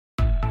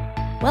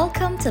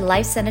Welcome to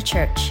Life Center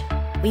Church.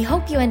 We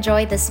hope you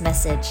enjoy this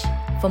message.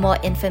 For more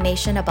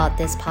information about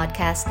this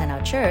podcast and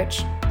our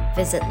church,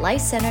 visit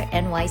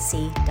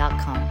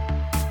lifecenternyc.com.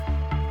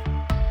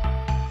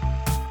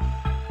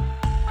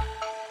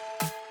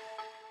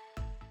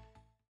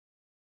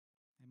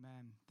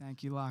 Amen.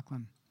 Thank you,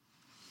 Lachlan.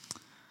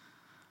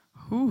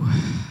 Whew.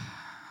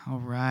 All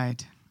right.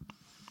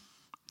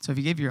 So if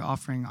you gave your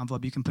offering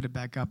envelope, you can put it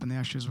back up, and the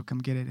ushers will come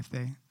get it if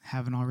they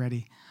haven't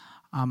already.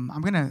 I'm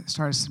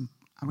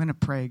going to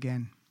pray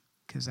again,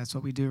 because that's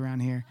what we do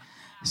around here.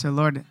 So,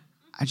 Lord,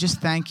 I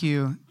just thank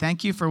you.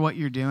 Thank you for what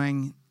you're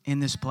doing in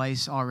this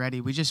place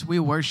already. We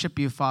worship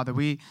you, Father.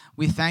 We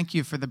thank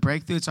you for the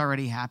breakthrough that's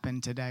already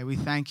happened today. We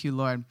thank you,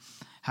 Lord,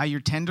 how you're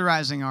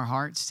tenderizing our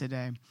hearts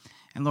today.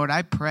 And, Lord,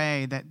 I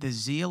pray that the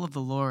zeal of the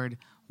Lord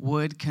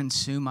would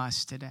consume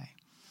us today.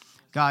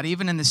 God,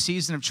 even in the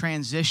season of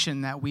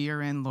transition that we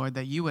are in, Lord,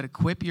 that you would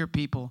equip your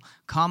people.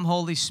 Come,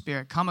 Holy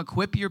Spirit, come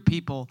equip your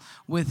people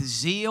with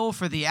zeal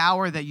for the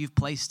hour that you've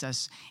placed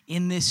us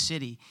in this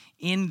city,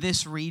 in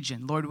this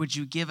region. Lord, would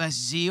you give us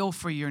zeal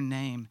for your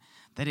name,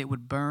 that it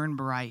would burn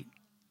bright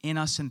in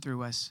us and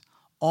through us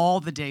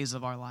all the days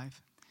of our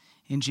life.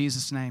 In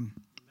Jesus' name,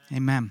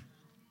 amen.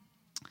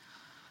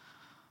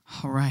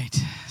 All right.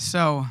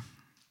 So,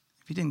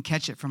 if you didn't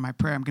catch it from my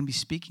prayer, I'm going to be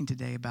speaking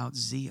today about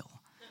zeal.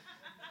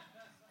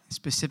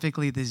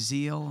 Specifically the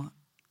zeal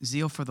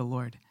for the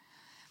Lord.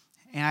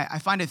 And I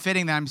find it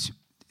fitting that I'm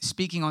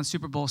speaking on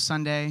Super Bowl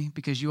Sunday,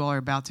 because you all are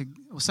about to,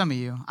 well, some of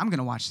you, I'm going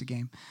to watch the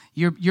game.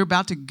 You're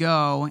about to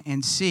go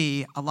and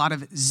see a lot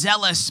of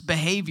zealous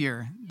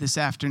behavior this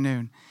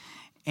afternoon.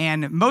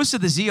 And most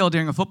of the zeal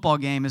during a football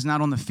game is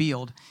not on the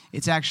field.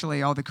 It's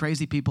actually all the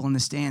crazy people in the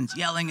stands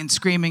yelling and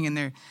screaming,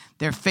 and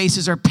their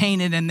faces are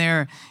painted, and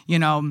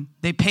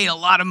they paid a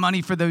lot of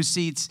money for those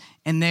seats,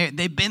 and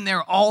they've been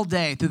there all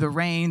day through the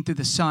rain, through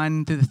the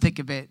sun, through the thick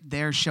of it.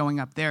 They're showing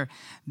up. They're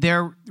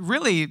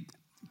really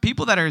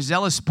people that are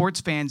zealous sports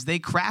fans. They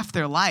craft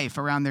their life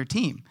around their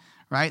team,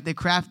 right? They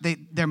craft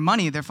their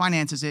money, their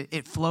finances.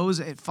 It follows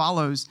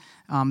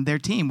their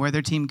team. Where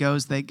their team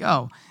goes, they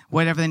go.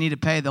 Whatever they need to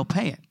pay, they'll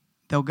pay it.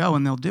 They'll go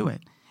and they'll do it.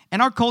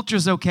 And our culture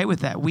is okay with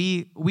that.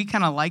 We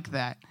kind of like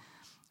that.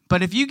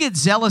 But if you get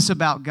zealous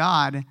about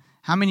God,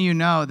 how many of you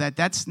know that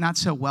that's not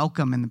so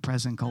welcome in the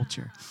present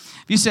culture?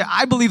 If you say,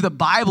 I believe the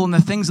Bible and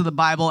the things of the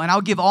Bible, and I'll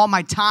give all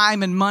my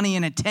time and money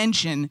and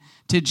attention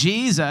to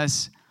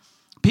Jesus,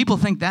 people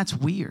think that's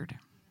weird.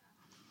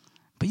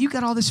 But you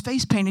got all this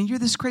face paint, and you're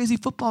this crazy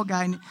football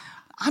guy, and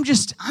I'm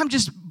just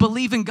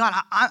believing God.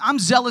 I'm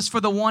zealous for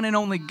the one and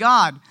only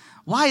God.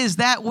 Why is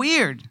that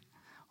weird?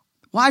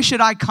 Why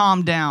should I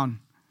calm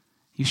down?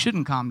 You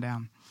shouldn't calm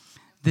down.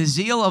 The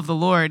zeal of the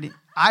Lord,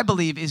 I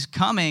believe, is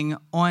coming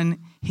on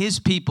his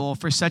people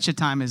for such a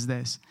time as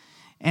this.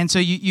 And so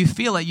you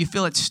feel it. You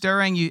feel it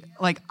stirring.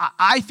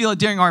 I feel it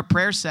during our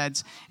prayer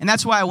sets. And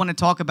that's why I want to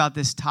talk about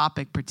this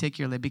topic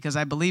particularly, because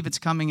I believe it's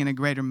coming in a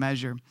greater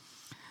measure.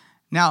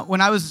 Now,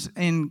 when I was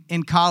in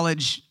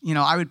college,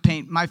 I would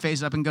paint my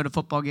face up and go to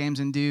football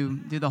games and do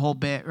the whole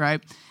bit, right?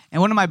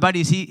 And one of my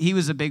buddies, he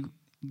was a big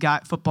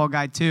football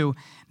guy too.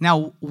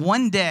 Now,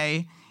 one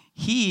day,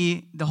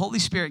 the Holy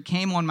Spirit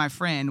came on my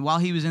friend while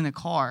he was in the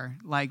car,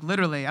 like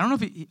literally. I don't know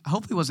if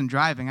hopefully he wasn't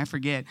driving, I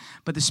forget.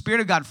 But the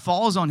Spirit of God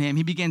falls on him.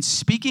 He begins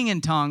speaking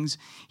in tongues.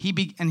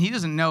 And he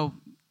doesn't know,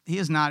 he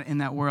is not in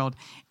that world.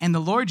 And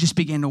the Lord just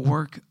began to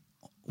work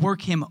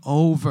him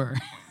over.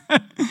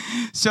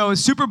 So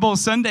Super Bowl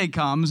Sunday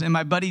comes, and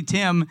my buddy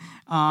Tim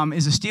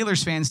is a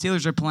Steelers fan.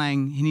 Steelers are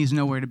playing, and he's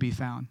nowhere to be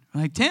found.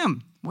 I'm like,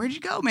 Tim, where'd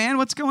you go, man?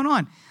 What's going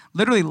on?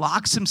 Literally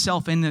locks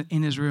himself in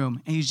his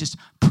room, and he's just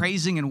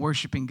praising and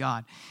worshiping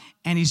God.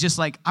 And he's just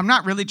like, I'm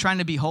not really trying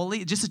to be holy.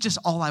 It's just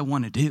all I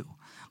want to do.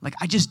 Like,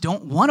 I just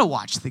don't want to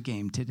watch the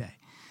game today.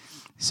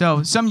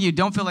 So some of you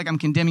don't feel like I'm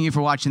condemning you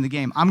for watching the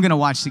game. I'm going to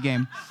watch the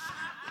game.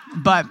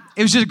 But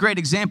it was just a great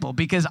example,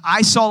 because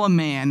I saw a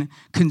man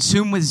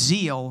consumed with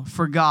zeal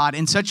for God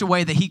in such a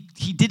way that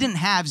he didn't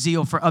have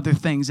zeal for other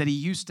things that he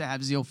used to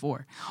have zeal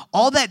for.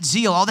 All that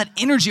zeal, all that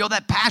energy, all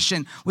that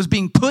passion was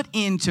being put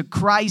into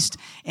Christ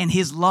and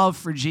his love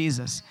for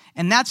Jesus.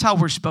 And that's how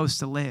we're supposed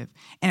to live.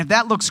 And if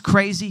that looks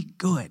crazy,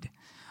 good.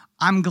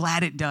 I'm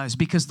glad it does,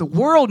 because the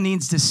world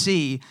needs to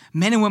see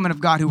men and women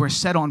of God who are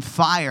set on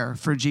fire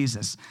for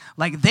Jesus.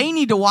 Like, they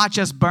need to watch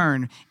us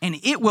burn, and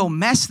it will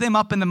mess them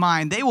up in the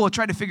mind. They will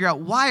try to figure out,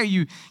 why are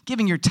you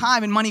giving your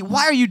time and money?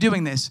 Why are you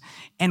doing this?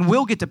 And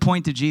we'll get to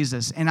point to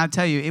Jesus. And I'll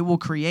tell you, it will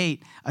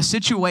create a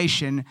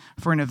situation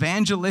for an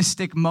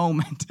evangelistic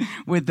moment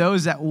with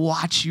those that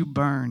watch you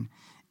burn.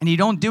 And you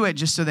don't do it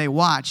just so they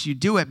watch. You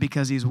do it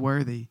because he's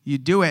worthy. You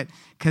do it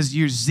because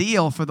your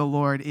zeal for the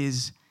Lord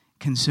is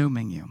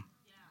consuming you.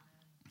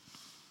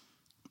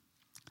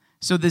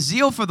 So the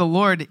zeal for the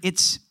Lord,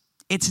 it's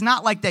it's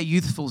not like that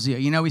youthful zeal.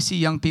 You know, we see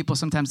young people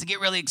sometimes, they get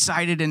really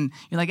excited and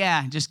you're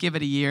like, just give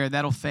it a year,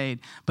 that'll fade.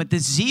 But the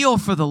zeal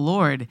for the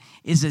Lord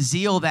is a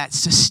zeal that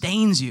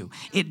sustains you.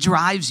 It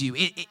drives you.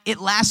 It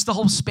lasts the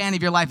whole span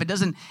of your life. It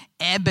doesn't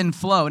ebb and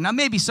flow. Now,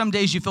 maybe some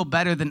days you feel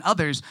better than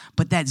others,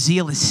 but that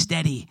zeal is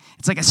steady.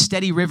 It's like a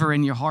steady river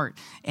in your heart.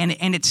 And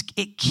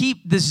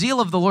the zeal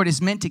of the Lord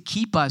is meant to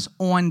keep us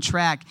on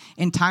track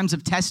in times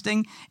of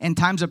testing, in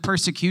times of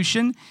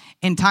persecution,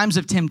 in times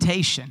of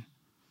temptation.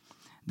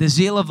 The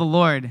zeal of the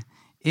Lord,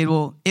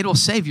 it'll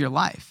save your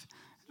life.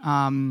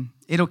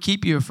 It'll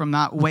keep you from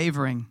not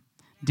wavering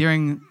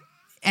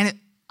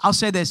I'll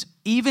say this,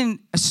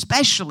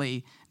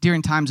 especially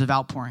during times of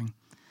outpouring.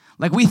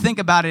 Like we think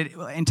about it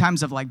in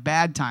times of like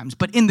bad times,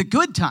 but in the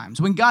good times,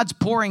 when God's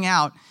pouring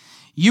out,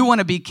 you want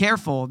to be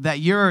careful that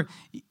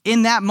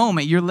in that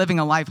moment, you're living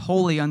a life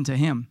holy unto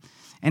Him.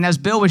 And as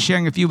Bill was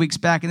sharing a few weeks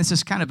back, and this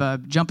is kind of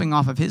a jumping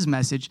off of his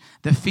message,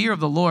 the fear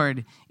of the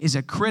Lord is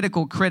a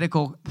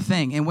critical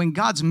thing. And when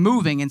God's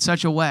moving in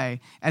such a way,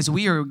 as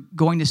we are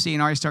going to see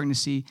and are starting to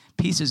see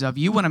pieces of,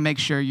 you want to make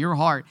sure your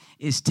heart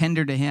is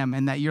tender to Him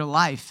and that your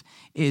life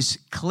is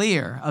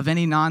clear of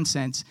any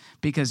nonsense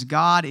because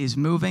God is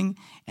moving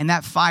and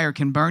that fire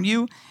can burn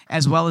you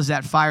as well as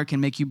that fire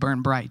can make you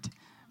burn bright.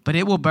 But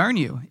it will burn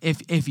you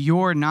if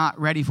you're not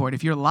ready for it,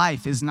 if your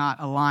life is not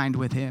aligned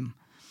with Him.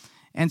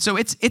 And so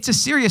it's a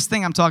serious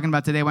thing I'm talking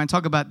about today when I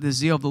talk about the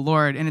zeal of the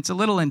Lord, and it's a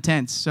little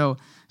intense, so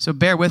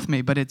bear with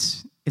me, but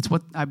it's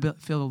what I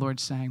feel the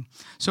Lord's saying.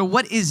 So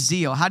what is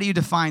zeal? How do you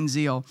define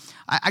zeal?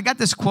 I got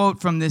this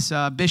quote from this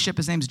bishop.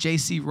 His name's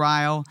J.C.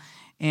 Ryle,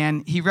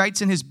 and he writes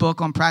in his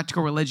book on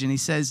practical religion, he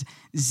says,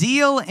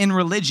 zeal in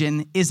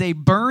religion is a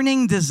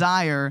burning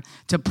desire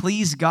to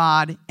please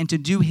God and to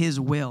do His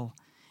will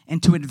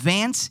and to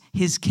advance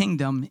His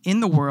kingdom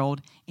in the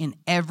world in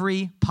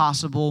every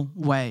possible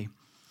way.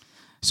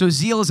 So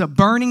zeal is a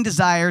burning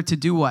desire to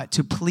do what?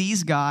 To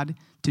please God,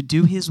 to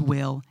do His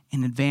will,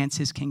 and advance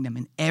His kingdom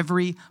in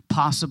every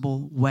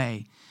possible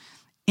way.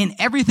 In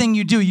everything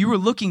you do, you are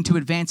looking to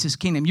advance His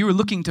kingdom. You are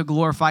looking to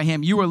glorify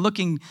Him. You are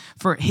looking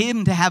for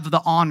Him to have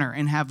the honor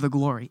and have the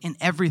glory in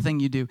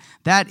everything you do.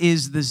 That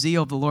is the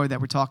zeal of the Lord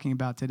that we're talking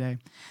about today.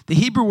 The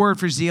Hebrew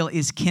word for zeal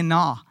is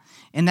kinah,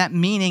 and that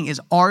meaning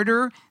is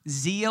ardor,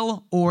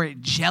 zeal, or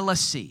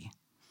jealousy.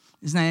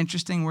 Isn't that an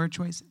interesting word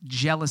choice?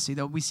 Jealousy,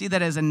 though we see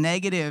that as a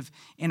negative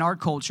in our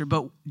culture,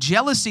 but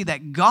jealousy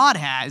that God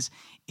has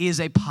is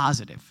a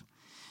positive.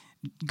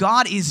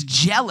 God is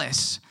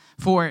jealous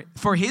for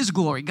His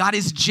glory. God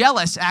is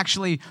jealous,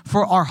 actually,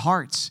 for our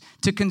hearts,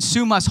 to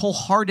consume us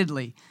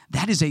wholeheartedly.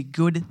 That is a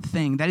good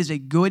thing. That is a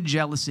good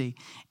jealousy.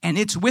 And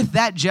it's with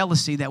that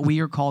jealousy that we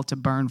are called to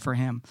burn for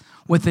Him.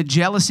 With the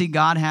jealousy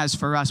God has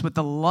for us, with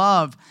the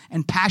love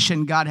and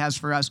passion God has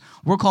for us,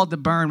 we're called to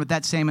burn with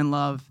that same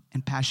love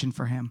and passion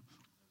for Him.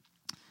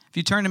 If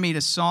you turn to me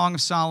to Song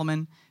of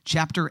Solomon,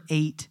 chapter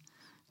 8,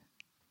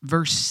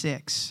 verse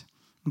 6.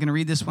 I'm going to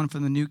read this one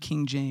from the New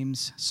King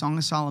James. Song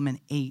of Solomon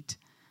 8,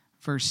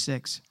 verse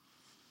 6.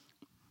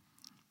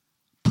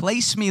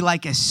 Place me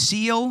like a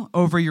seal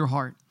over your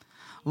heart,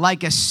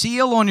 like a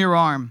seal on your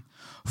arm,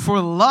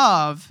 for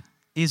love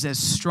is as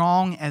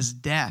strong as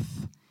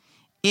death.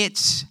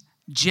 It's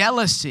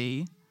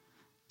jealousy,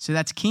 so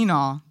that's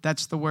kinah,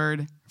 that's the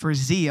word for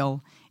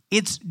zeal.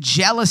 It's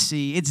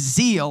jealousy, it's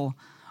zeal,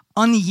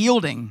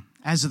 unyielding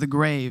as the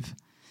grave.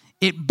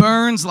 It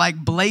burns like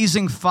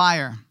blazing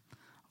fire,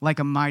 like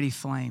a mighty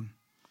flame.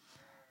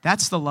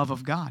 That's the love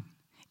of God.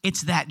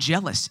 It's that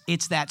jealous.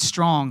 It's that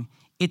strong.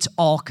 It's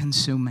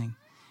all-consuming.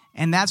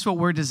 And that's what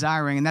we're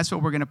desiring, and that's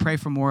what we're going to pray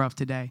for more of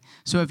today.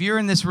 So if you're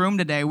in this room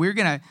today,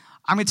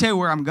 I'm going to tell you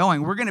where I'm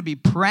going. We're going to be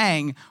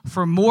praying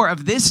for more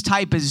of this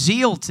type of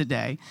zeal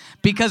today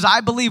because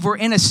I believe we're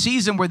in a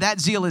season where that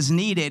zeal is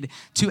needed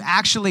to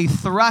actually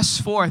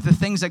thrust forth the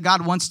things that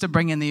God wants to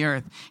bring in the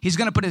earth. He's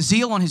going to put a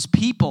zeal on His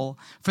people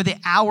for the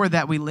hour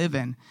that we live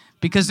in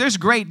because there's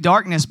great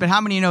darkness, but how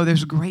many of you know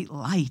there's great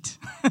light?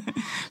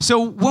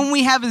 So when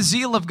we have a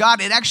zeal of God,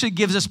 it actually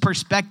gives us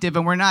perspective,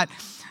 and we're not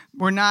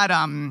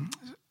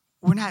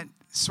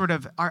sort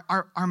of,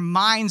 our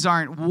minds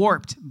aren't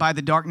warped by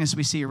the darkness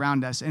we see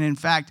around us. And in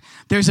fact,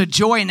 there's a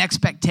joy and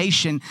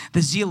expectation. The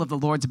zeal of the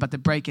Lord's about to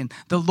break in.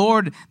 The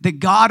Lord, the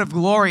God of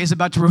glory, is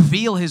about to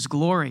reveal His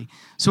glory.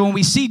 So when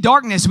we see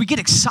darkness, we get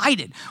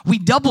excited. We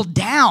double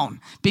down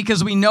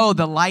because we know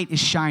the light is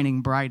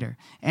shining brighter.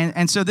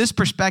 And so this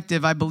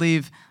perspective, I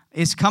believe,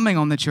 is coming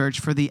on the church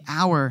for the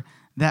hour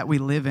that we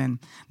live in.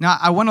 Now,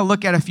 I want to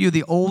look at a few of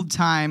the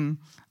old-time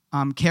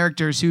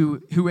characters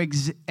who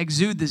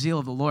exude the zeal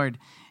of the Lord.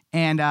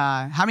 And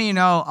how many of you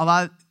know a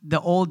lot of the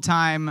Old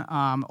Testament,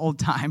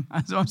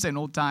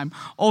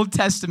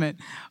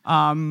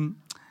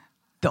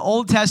 the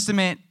Old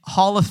Testament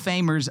Hall of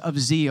Famers of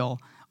zeal,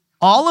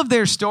 all of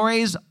their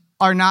stories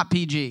are not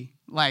PG.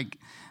 Like,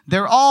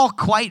 they're all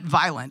quite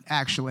violent,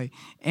 actually.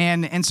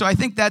 And so I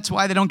think that's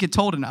why they don't get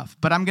told enough.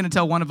 But I'm going to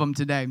tell one of them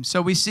today.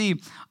 So we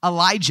see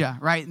Elijah,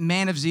 right,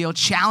 man of zeal,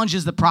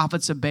 challenges the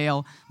prophets of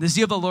Baal. The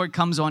zeal of the Lord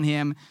comes on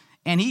him.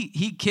 And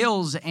he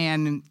kills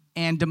and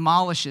and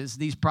demolishes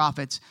these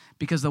prophets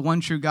because the one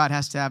true God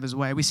has to have his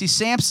way. We see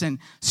Samson,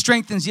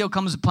 strength and zeal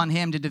comes upon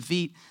him to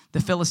defeat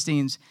the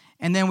Philistines.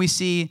 And then we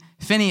see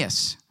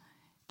Phinehas,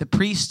 the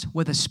priest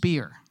with a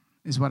spear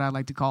is what I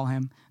like to call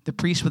him, the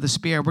priest with a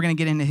spear. We're going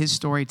to get into his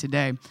story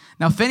today.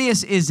 Now,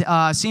 Phinehas is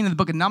seen in the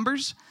book of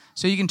Numbers,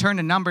 so you can turn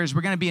to Numbers.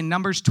 We're going to be in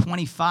Numbers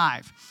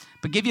 25.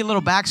 But give you a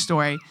little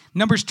backstory.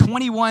 Numbers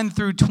 21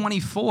 through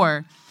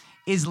 24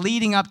 is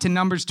leading up to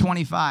Numbers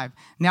 25.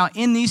 Now,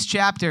 in these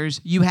chapters,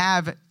 you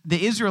have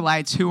the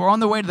Israelites who are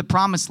on their way to the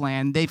promised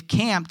land. They've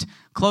camped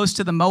close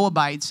to the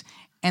Moabites,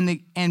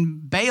 and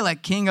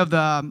Balak, king of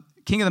the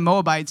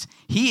Moabites,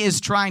 he is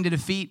trying to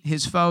defeat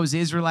his foes, the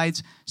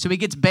Israelites. So he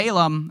gets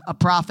Balaam, a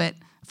prophet,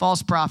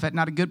 false prophet,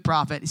 not a good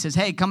prophet. He says,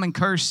 hey, come and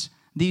curse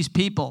these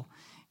people.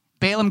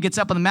 Balaam gets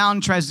up on the mountain,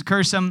 tries to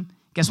curse them.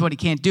 Guess what? He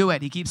can't do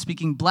it. He keeps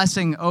speaking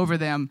blessing over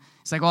them.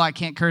 He's like, I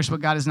can't curse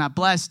what God has not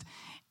blessed.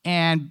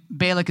 And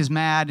Balak is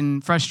mad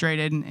and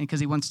frustrated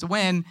because he wants to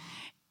win.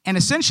 And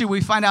essentially what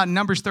we find out in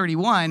Numbers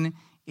 31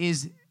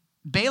 is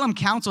Balaam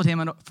counseled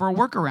him for a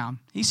workaround.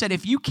 He said,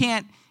 if you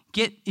can't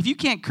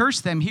curse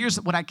them, here's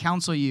what I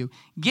counsel you.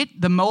 Get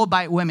the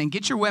Moabite women,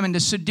 get your women to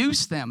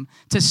seduce them,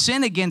 to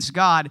sin against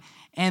God,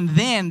 and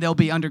then they'll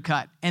be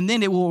undercut. And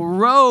then it will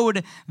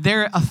erode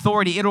their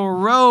authority. It'll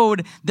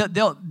erode,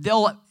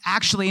 they'll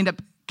actually end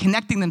up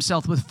connecting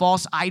themselves with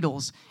false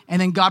idols,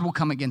 and then God will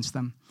come against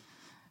them.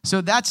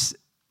 So that's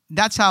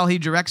how he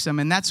directs them,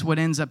 and that's what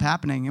ends up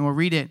happening. And we'll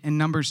read it in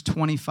Numbers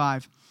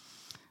 25.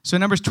 So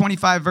Numbers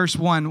 25, verse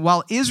 1,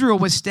 while Israel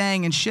was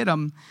staying in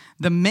Shittim,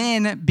 the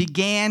men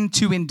began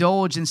to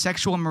indulge in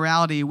sexual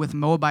immorality with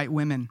Moabite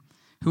women,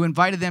 who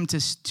invited them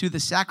to the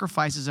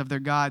sacrifices of their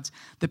gods.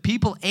 The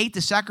people ate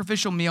the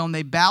sacrificial meal, and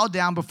they bowed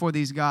down before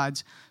these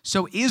gods.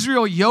 So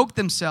Israel yoked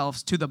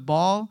themselves to the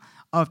Baal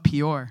of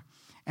Peor,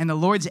 and the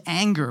Lord's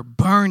anger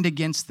burned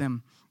against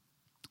them.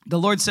 The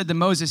Lord said to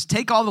Moses,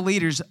 take all the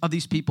leaders of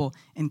these people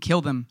and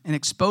kill them and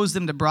expose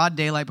them to broad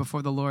daylight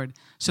before the Lord,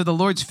 so the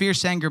Lord's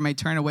fierce anger may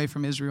turn away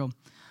from Israel.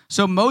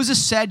 So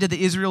Moses said to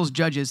the Israel's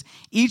judges,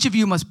 each of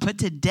you must put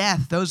to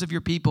death those of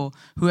your people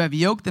who have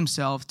yoked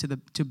themselves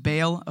to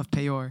Baal of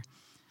Peor.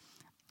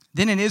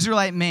 Then an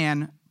Israelite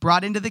man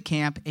brought into the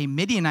camp a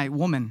Midianite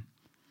woman.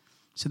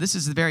 So this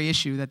is the very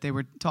issue that they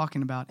were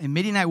talking about. A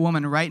Midianite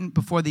woman right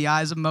before the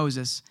eyes of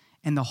Moses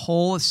and the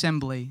whole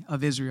assembly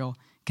of Israel.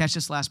 Catch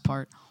this last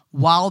part.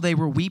 While they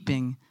were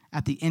weeping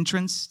at the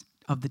entrance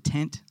of the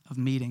tent of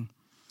meeting.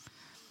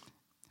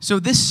 So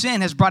this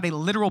sin has brought a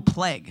literal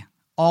plague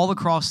all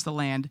across the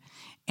land.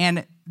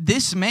 And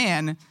this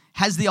man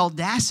has the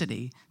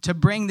audacity to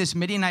bring this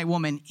Midianite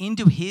woman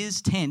into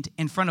his tent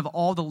in front of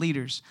all the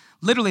leaders.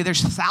 Literally,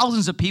 there's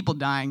thousands of people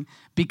dying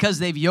because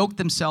they've yoked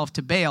themselves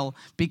to Baal,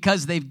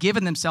 because they've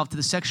given themselves to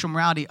the sexual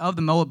morality of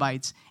the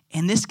Moabites.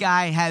 And this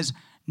guy has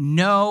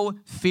no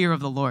fear of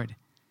the Lord.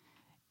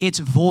 It's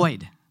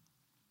void.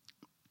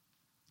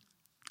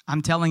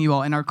 I'm telling you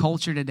all, in our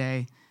culture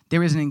today,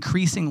 there is an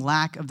increasing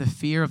lack of the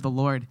fear of the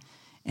Lord.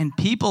 And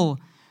people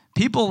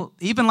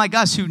even like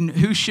us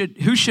who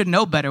should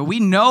know better.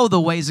 We know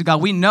the ways of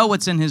God. We know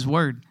what's in his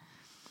word.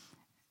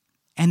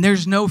 And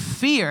there's no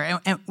fear.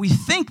 And we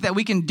think that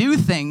we can do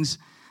things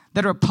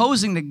that are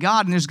opposing to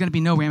God, and there's going to be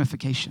no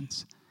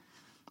ramifications.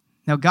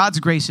 Now, God's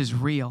grace is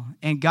real,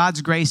 and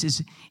God's grace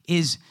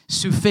is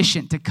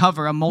sufficient to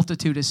cover a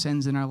multitude of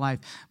sins in our life.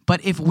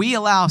 But if we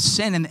allow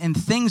sin and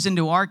things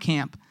into our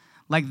camp,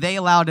 like they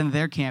allowed in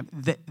their camp,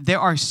 there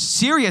are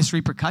serious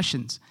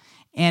repercussions.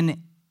 And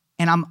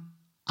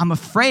I'm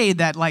afraid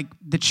that like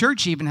the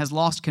church even has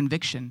lost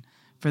conviction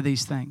for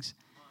these things.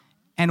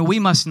 And we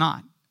must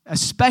not,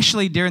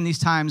 especially during these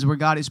times where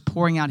God is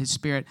pouring out his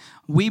Spirit.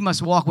 We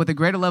must walk with a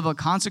greater level of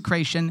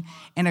consecration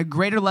and a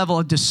greater level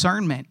of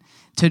discernment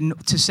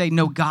to say,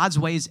 no, God's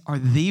ways are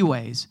the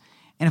ways.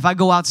 And if I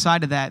go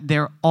outside of that,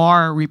 there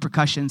are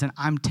repercussions, and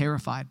I'm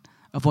terrified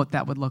of what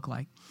that would look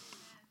like.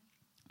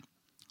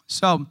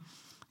 So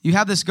you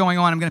have this going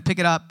on. I'm going to pick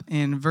it up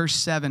in verse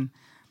 7.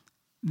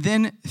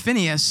 Then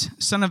Phinehas,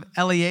 son of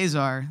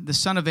Eleazar, the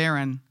son of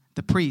Aaron,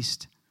 the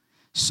priest,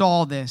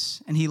 saw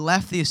this, and he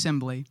left the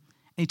assembly.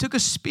 And he took a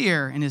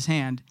spear in his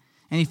hand,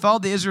 and he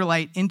followed the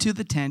Israelite into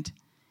the tent,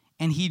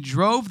 and he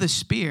drove the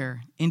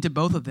spear into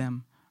both of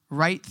them,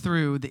 right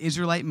through the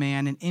Israelite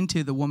man and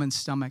into the woman's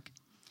stomach.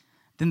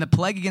 Then the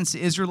plague against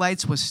the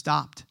Israelites was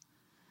stopped.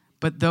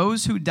 But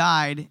those who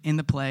died in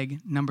the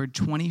plague numbered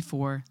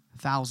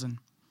 24,000.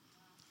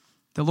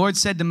 The Lord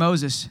said to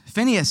Moses,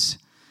 Phinehas,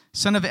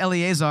 son of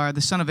Eleazar,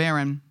 the son of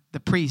Aaron, the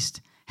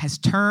priest, has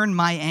turned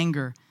my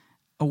anger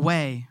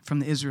away from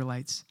the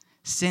Israelites,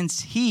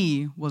 since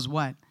he was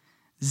what?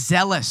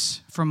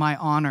 Zealous for my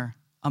honor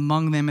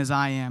among them as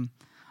I am.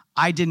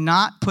 I did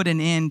not put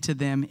an end to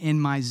them in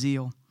my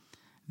zeal.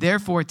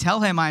 Therefore,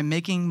 tell him I am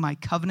making my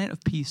covenant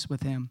of peace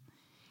with him.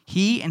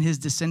 He and his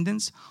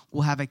descendants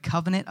will have a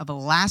covenant of a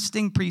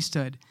lasting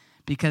priesthood,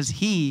 because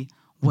he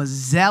was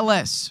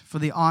zealous for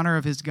the honor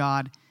of his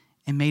God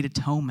and made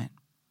atonement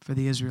for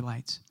the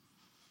Israelites.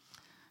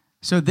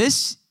 So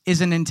this is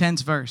an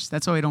intense verse.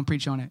 That's why we don't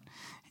preach on it.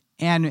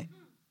 And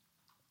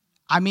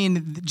I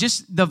mean,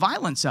 just the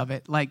violence of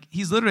it. Like,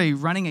 he's literally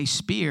running a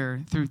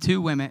spear through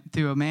two women,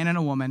 through a man and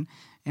a woman,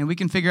 and we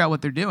can figure out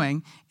what they're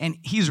doing. And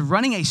he's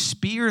running a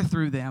spear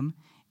through them,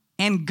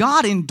 and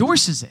God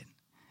endorses it.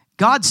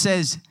 God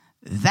says,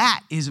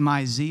 that is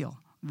my zeal.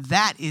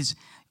 That is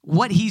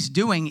what he's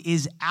doing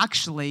is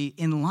actually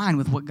in line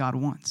with what God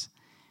wants.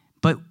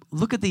 But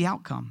look at the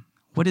outcome.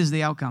 What is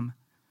the outcome?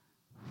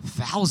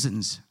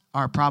 Thousands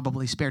are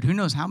probably spared. Who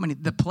knows how many?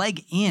 The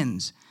plague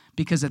ends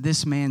because of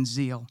this man's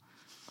zeal.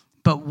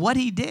 But what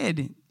he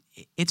did,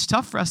 it's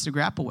tough for us to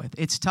grapple with.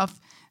 It's tough.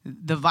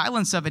 The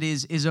violence of it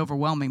is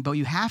overwhelming. But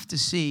you have to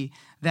see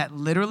that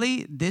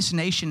literally this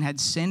nation had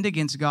sinned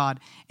against God,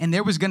 and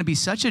there was going to be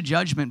such a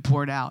judgment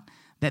poured out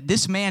that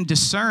this man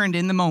discerned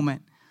in the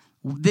moment,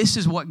 this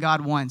is what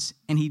God wants,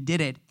 and he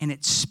did it, and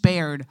it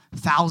spared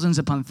thousands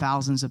upon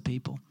thousands of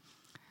people.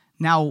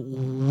 Now,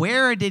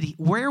 where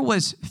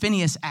was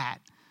Phineas at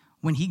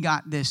when he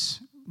got this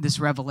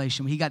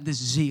revelation, when he got this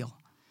zeal?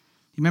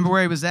 You remember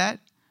where he was at?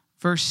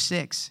 Verse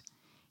 6.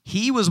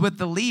 He was with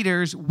the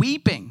leaders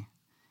weeping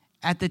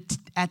at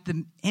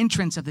the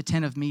entrance of the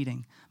tent of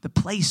meeting, the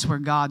place where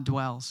God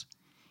dwells.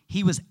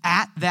 He was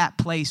at that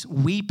place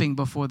weeping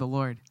before the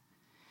Lord.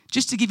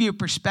 Just to give you a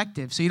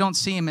perspective, so you don't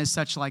see him as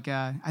such like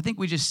I think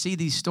we just see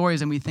these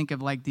stories and we think of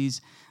like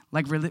these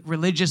like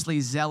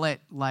religiously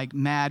zealot, like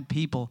mad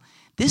people.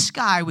 This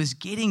guy was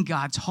getting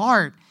God's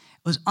heart,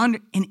 and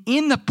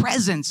in the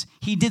presence,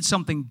 he did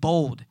something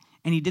bold,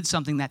 and he did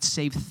something that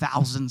saved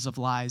thousands of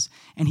lives,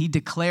 and he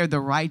declared the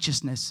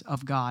righteousness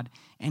of God,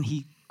 and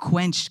he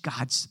quenched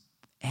God's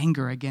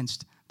anger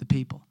against the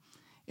people.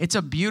 It's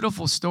a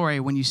beautiful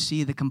story when you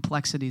see the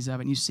complexities of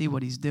it, and you see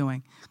what he's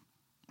doing.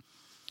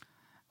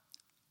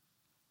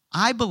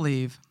 I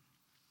believe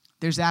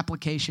there's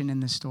application in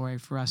this story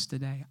for us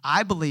today.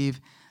 I believe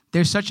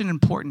there's such an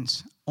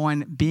importance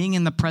on being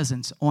in the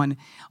presence, on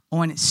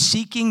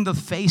seeking the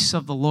face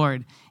of the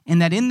Lord,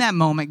 and that in that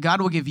moment,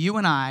 God will give you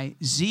and I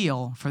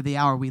zeal for the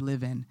hour we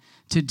live in.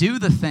 To do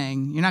the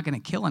thing, you're not going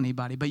to kill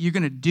anybody, but you're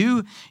going to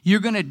do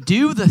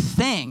the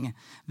thing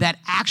that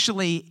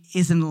actually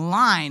is in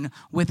line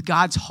with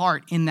God's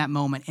heart in that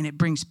moment, and it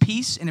brings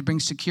peace and it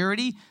brings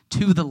security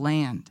to the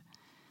land.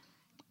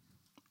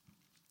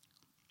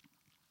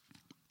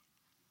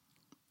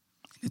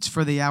 It's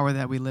for the hour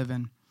that we live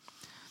in.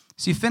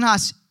 See,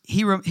 Phinehas,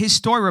 his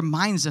story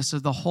reminds us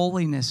of the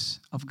holiness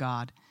of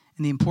God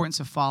and the importance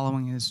of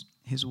following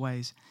his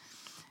ways.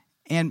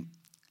 And,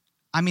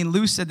 I mean,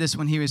 Lou said this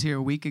when he was here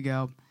a week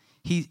ago.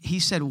 He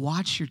said,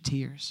 watch your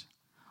tears.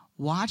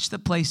 Watch the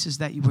places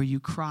where you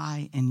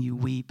cry and you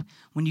weep.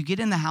 When you get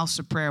in the house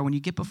of prayer, when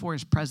you get before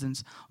his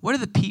presence, what are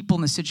the people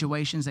and the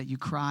situations that you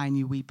cry and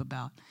you weep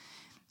about?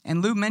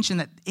 And Lou mentioned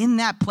that in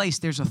that place,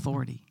 there's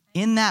authority.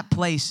 In that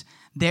place,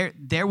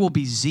 there will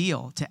be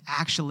zeal to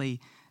actually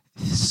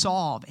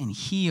solve and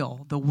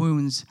heal the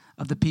wounds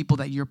of the people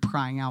that you're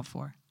crying out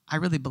for. I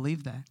really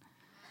believe that.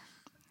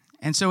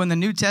 And so in the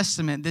New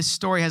Testament, this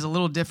story has a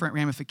little different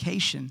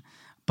ramification,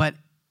 but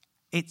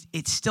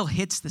it still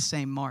hits the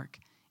same mark.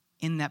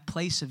 In that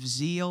place of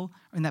zeal,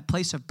 or in that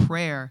place of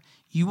prayer,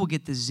 you will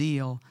get the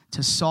zeal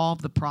to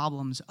solve the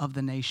problems of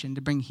the nation,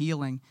 to bring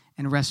healing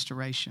and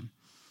restoration.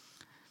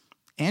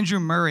 Andrew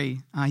Murray,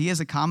 he has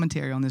a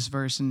commentary on this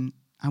verse, and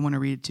I want to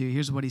read it to you.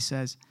 Here's what he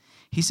says.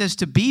 He says,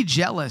 to be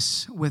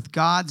jealous with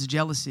God's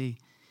jealousy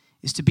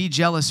is to be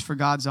jealous for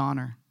God's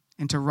honor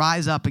and to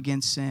rise up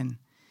against sin.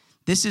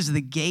 This is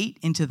the gate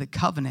into the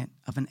covenant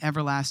of an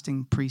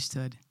everlasting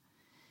priesthood.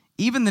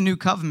 Even the new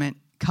covenant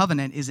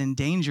is in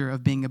danger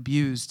of being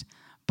abused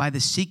by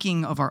the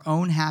seeking of our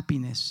own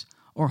happiness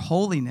or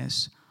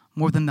holiness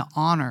more than the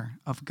honor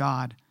of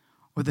God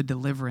or the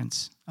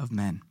deliverance of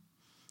men.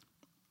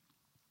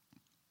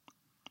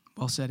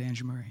 Well said,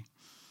 Andrew Murray.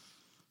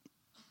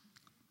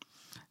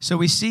 So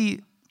we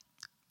see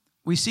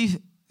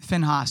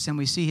Phinehas and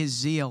we see his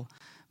zeal,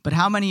 but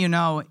how many of you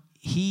know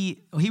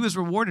he was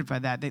rewarded by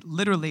that? That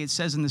literally, it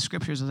says in the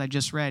scriptures, as I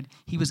just read,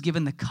 he was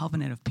given the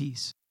covenant of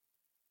peace.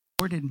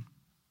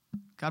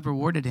 God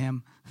rewarded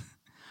him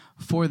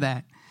for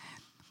that.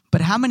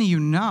 But how many of you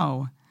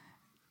know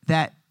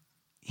that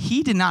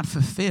he did not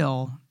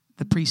fulfill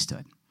the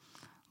priesthood?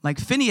 Like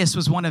Phineas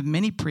was one of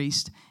many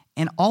priests,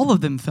 and all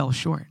of them fell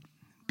short.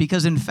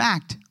 Because in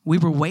fact, we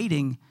were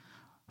waiting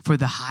for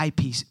the high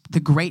priest, the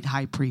great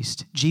high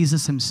priest,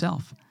 Jesus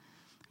himself.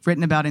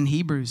 Written about in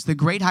Hebrews, the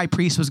great high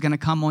priest was going to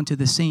come onto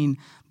the scene,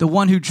 the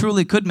one who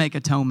truly could make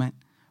atonement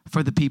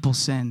for the people's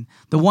sin,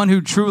 the one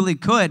who truly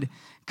could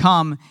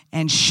come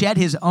and shed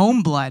his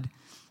own blood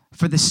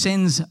for the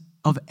sins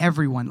of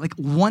everyone, like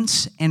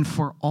once and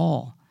for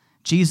all.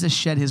 Jesus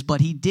shed his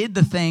blood. He did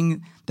the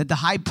thing that the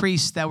high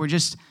priests that were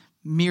just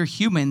mere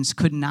humans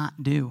could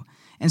not do.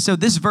 And so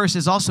this verse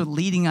is also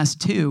leading us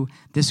to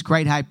this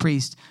great high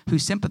priest who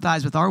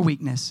sympathized with our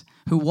weakness,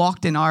 who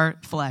walked in our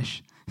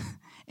flesh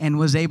and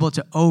was able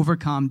to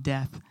overcome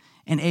death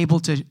and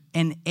able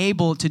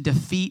to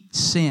defeat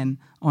sin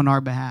on our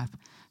behalf.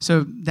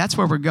 So that's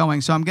where we're going.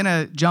 So I'm going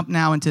to jump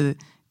now into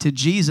to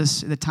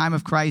Jesus, the time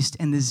of Christ,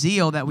 and the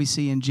zeal that we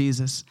see in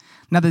Jesus.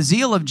 Now, the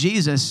zeal of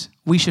Jesus,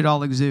 we should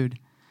all exude.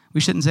 We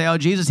shouldn't say, oh,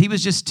 Jesus, he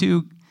was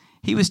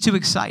too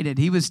excited.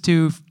 He was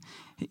too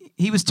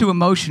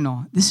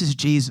emotional. This is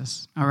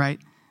Jesus, all right?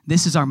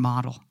 This is our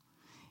model.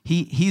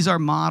 He's our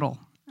model.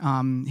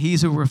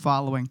 He's who we're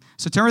following.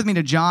 So turn with me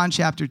to John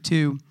chapter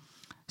 2,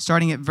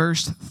 starting at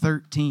verse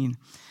 13.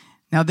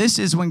 Now, this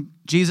is when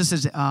Jesus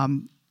is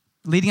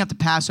leading up to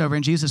Passover,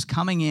 and Jesus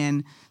coming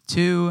in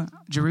to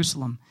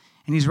Jerusalem.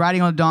 And he's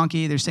riding on a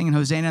donkey. They're singing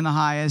Hosanna in the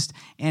highest.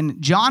 And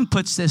John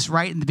puts this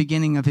right in the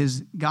beginning of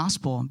his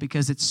gospel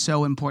because it's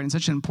so important,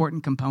 such an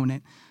important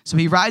component. So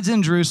he rides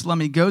in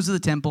Jerusalem. He goes to the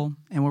temple,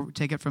 and we'll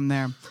take it from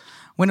there.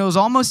 When it was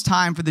almost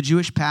time for the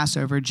Jewish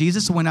Passover,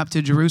 Jesus went up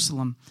to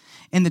Jerusalem.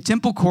 In the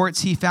temple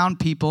courts, he found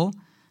people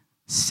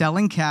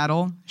selling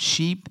cattle,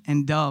 sheep,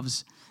 and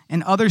doves,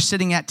 and others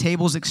sitting at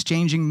tables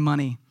exchanging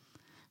money.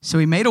 So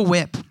he made a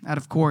whip out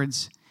of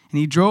cords, and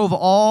he drove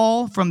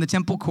all from the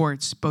temple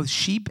courts, both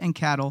sheep and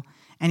cattle,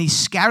 and he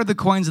scattered the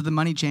coins of the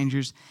money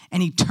changers,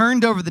 and he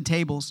turned over the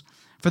tables.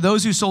 For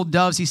those who sold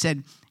doves, he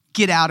said,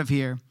 "Get out of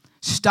here.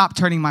 Stop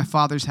turning my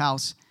Father's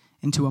house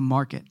into a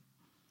market."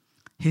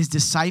 His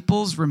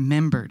disciples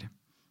remembered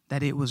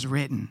that it was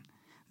written,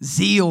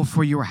 "Zeal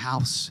for your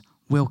house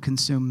will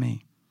consume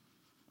me."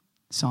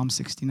 Psalm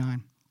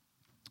 69.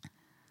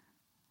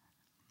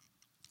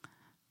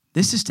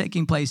 This is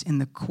taking place in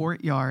the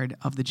courtyard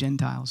of the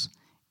Gentiles.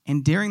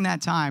 And during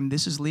that time,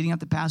 this is leading up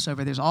to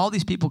Passover. There's all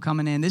these people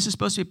coming in. This is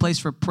supposed to be a place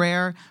for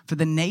prayer, for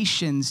the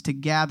nations to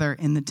gather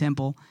in the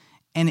temple.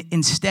 And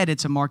instead,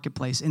 it's a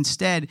marketplace.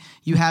 Instead,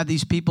 you have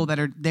these people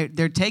that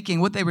they're taking,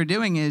 what they were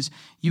doing is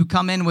you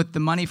come in with the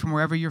money from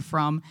wherever you're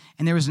from,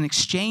 and there was an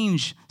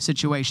exchange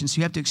situation. So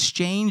you have to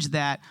exchange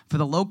that for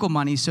the local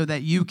money so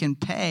that you can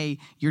pay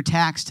your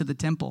tax to the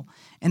temple.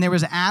 And there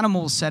was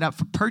animals set up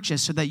for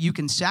purchase so that you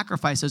can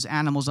sacrifice those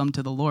animals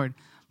unto the Lord.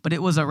 But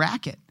it was a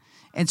racket.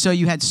 And so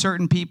you had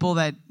certain people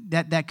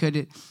that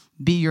could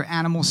be your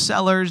animal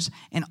sellers,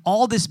 and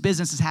all this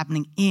business is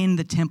happening in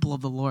the temple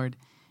of the Lord.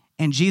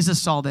 And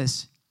Jesus saw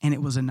this, and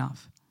it was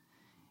enough.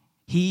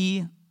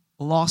 He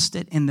lost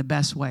it in the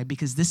best way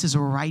because this is a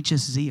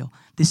righteous zeal.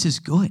 This is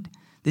good.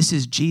 This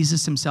is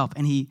Jesus himself.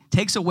 And he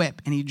takes a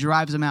whip, and he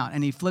drives them out,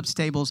 and he flips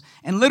tables.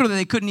 And literally,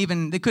 they couldn't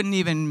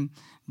even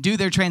do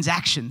their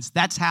transactions.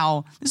 That's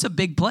how, this is a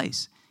big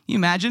place. Can you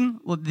imagine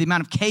the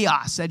amount of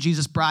chaos that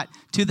Jesus brought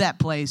to that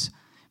place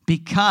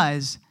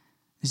because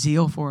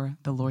zeal for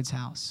the Lord's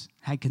house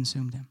had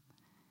consumed him.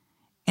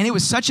 And it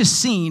was such a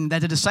scene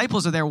that the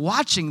disciples are there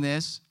watching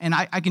this, and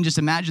I can just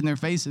imagine their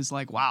faces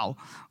like, wow,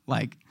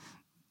 like,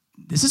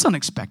 this is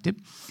unexpected.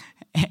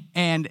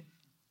 And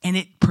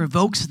it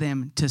provokes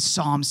them to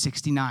Psalm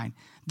 69.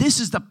 This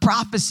is the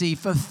prophecy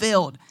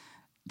fulfilled.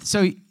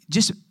 So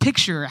just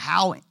picture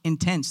how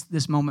intense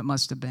this moment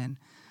must have been.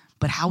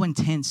 But how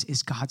intense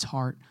is God's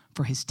heart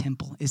for his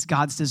temple, is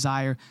God's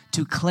desire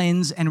to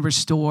cleanse and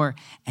restore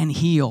and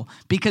heal.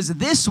 Because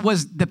this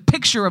was the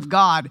picture of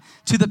God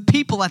to the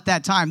people at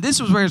that time. This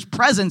was where his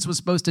presence was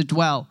supposed to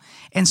dwell.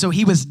 And so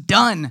he was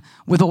done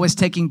with what was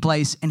taking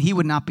place, and he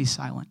would not be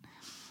silent.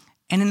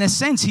 And in a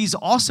sense, he's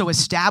also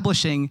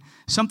establishing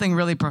something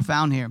really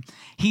profound here.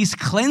 He's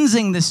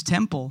cleansing this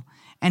temple,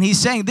 and he's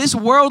saying this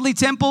worldly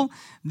temple,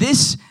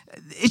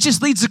 it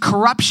just leads to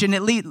corruption.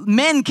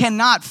 Men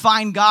cannot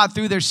find God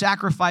through their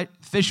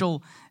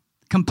sacrificial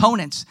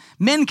components.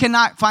 Men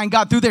cannot find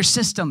God through their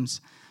systems.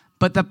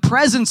 But the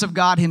presence of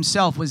God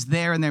himself was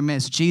there in their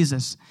midst.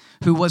 Jesus,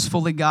 who was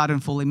fully God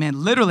and fully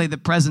man. Literally, the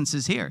presence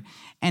is here.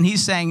 And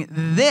he's saying,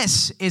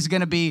 this is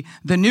going to be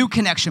the new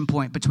connection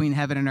point between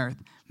heaven and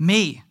earth.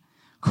 Me,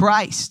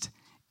 Christ,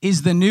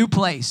 is the new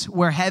place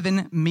where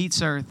heaven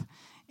meets earth.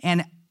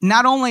 And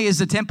not only is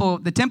the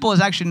temple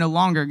is actually no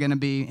longer going to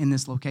be in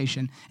this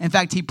location. In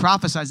fact, he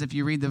prophesies, if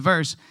you read the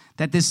verse,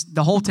 that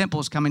the whole temple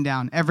is coming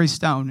down, every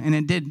stone,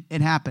 and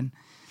it happened.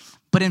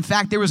 But in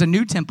fact, there was a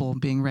new temple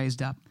being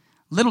raised up,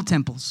 little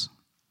temples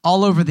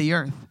all over the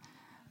earth.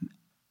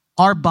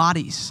 Our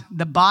bodies,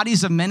 the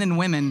bodies of men and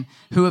women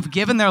who have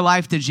given their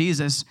life to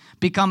Jesus,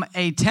 become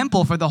a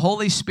temple for the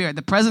Holy Spirit,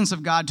 the presence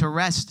of God to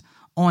rest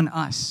on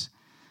us.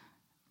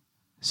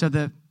 So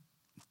the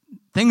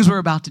things were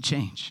about to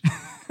change.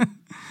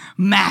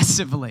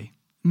 Massively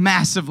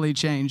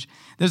change.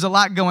 There's a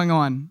lot going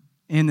on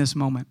in this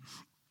moment.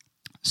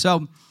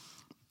 So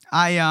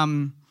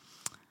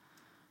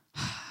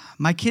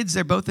my kids,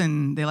 they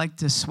like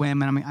to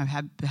swim, and I've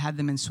had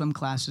them in swim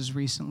classes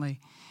recently.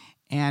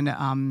 And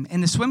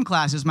in the swim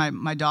classes,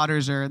 my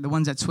daughters are the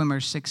ones that swim are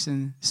 6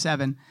 and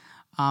 7.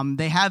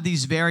 They have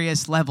these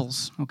various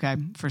levels, okay,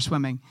 for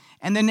swimming.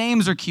 And the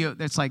names are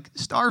cute. It's like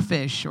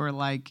starfish or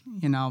like,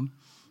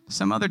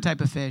 some other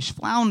type of fish,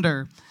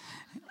 flounder.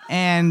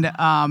 And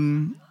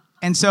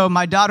so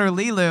my daughter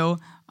Lilu,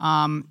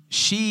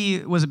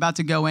 she was about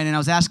to go in, and I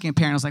was asking a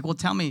parent, I was like, well,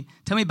 tell me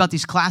about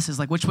these classes.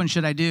 Like, which one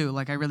should I do?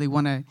 Like, I really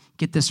want to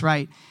get this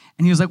right.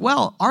 And he was like,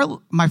 well,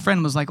 my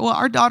friend was like, well,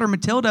 our daughter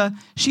Matilda,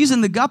 she's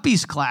in the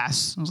guppies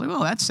class. I was like,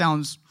 well, that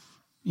sounds,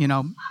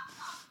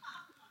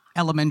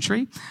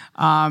 elementary.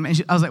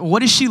 And I was like,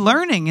 what is she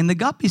learning in the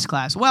Guppies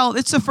class? Well,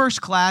 it's the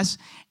first class,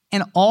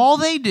 and all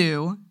they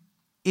do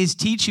is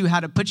teach you how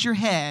to put your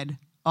head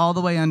all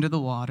the way under the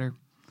water.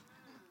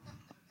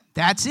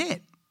 That's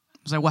it. I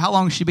was like, well, how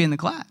long has she been in the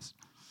class?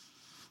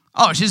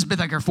 Oh, she's been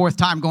like her 4th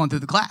time going through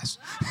the class.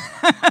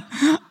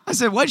 I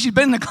said, what? She's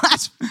been in the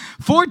class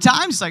 4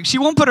 times? Like, she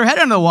won't put her head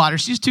under the water.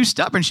 She's too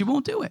stubborn. She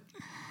won't do it.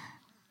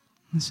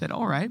 I said,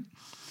 all right.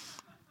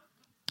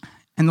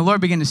 And the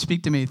Lord began to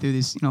speak to me through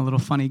this, little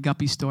funny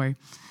guppy story.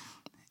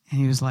 And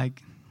he was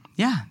like,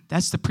 yeah,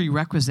 that's the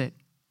prerequisite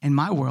in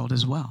my world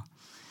as well.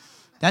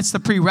 That's the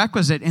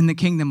prerequisite in the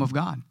kingdom of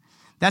God.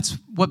 That's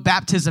what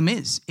baptism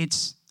is.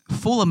 It's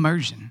full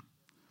immersion.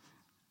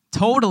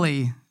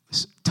 Totally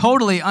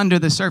under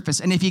the surface.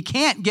 And if you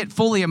can't get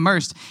fully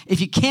immersed,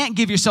 if you can't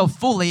give yourself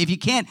fully, if you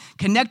can't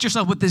connect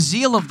yourself with the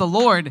zeal of the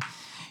Lord,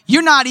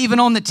 you're not even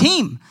on the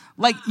team.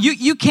 Like,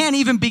 you can't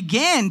even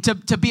begin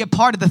to be a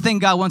part of the thing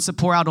God wants to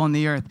pour out on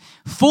the earth.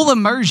 Full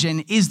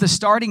immersion is the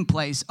starting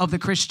place of the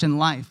Christian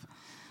life.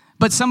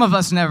 But some of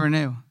us never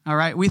knew, all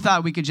right? We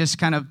thought we could just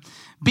kind of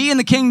be in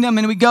the kingdom,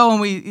 and we go and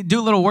we do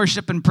a little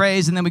worship and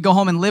praise, and then we go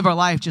home and live our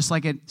life just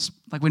like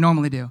we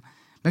normally do.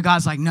 But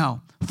God's like,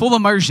 no, full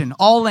immersion,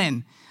 all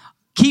in.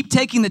 Keep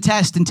taking the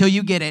test until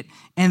you get it,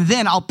 and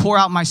then I'll pour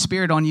out my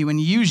Spirit on you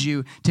and use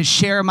you to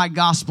share my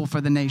gospel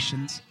for the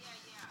nations.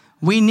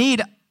 We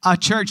need a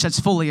church that's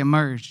fully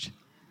immersed.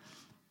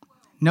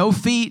 No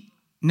feet,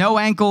 no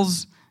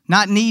ankles,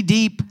 not knee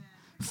deep,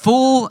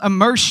 full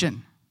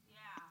immersion.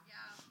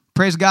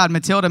 Praise God,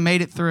 Matilda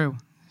made it through.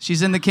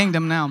 She's in the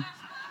kingdom now.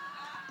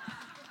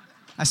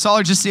 I saw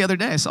her just the other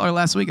day. I saw her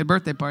last week at a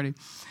birthday party.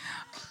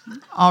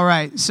 All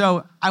right,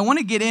 so I want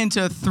to get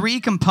into 3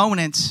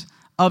 components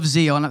of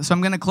zeal. And so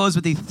I'm going to close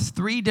with the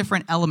 3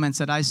 different elements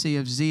that I see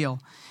of zeal.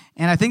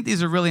 And I think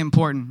these are really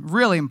important,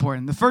 really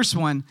important. The first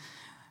one,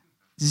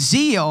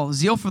 zeal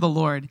for the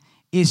Lord,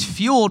 is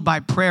fueled by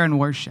prayer and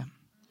worship.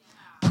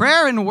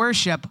 Prayer and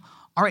worship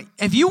are,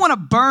 if you want to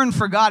burn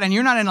for God and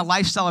you're not in a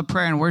lifestyle of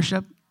prayer and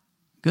worship,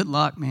 good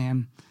luck,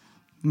 man.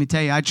 Let me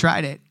tell you, I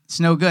tried it. It's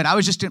no good. I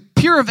was just a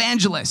pure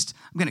evangelist.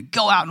 I'm going to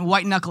go out and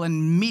white knuckle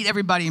and meet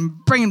everybody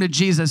and bring them to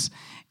Jesus.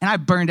 And I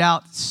burned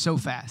out so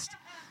fast.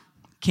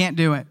 Can't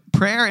do it.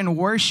 Prayer and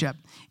worship.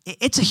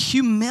 It's a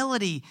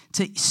humility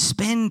to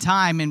spend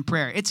time in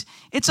prayer.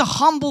 It's a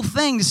humble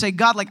thing to say,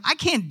 God, like, I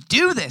can't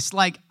do this.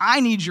 Like, I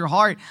need your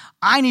heart.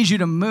 I need you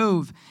to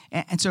move.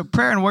 And so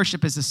prayer and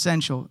worship is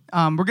essential.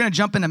 We're going to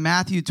jump into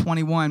Matthew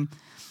 21.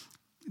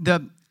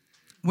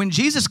 When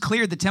Jesus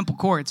cleared the temple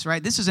courts,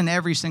 right? This is in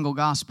every single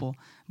gospel.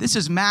 This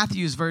is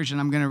Matthew's version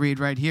I'm going to read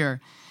right here.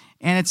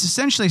 And it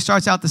essentially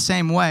starts out the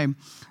same way.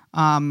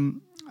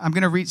 I'm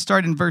going to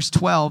start in verse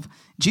 12.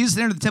 Jesus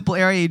entered the temple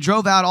area. He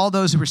drove out all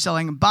those who were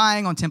selling and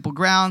buying on temple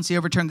grounds. He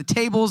overturned the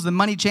tables, the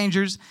money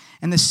changers,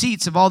 and the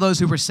seats of all those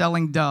who were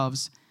selling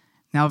doves.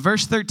 Now,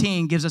 verse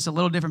 13 gives us a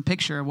little different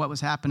picture of what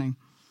was happening.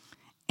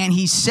 And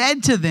he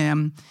said to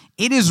them,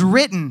 it is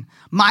written,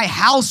 my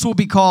house will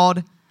be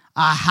called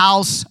a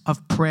house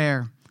of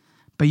prayer,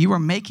 but you are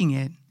making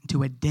it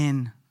into a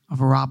den of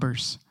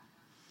robbers.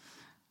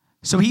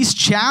 So he's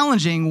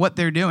challenging what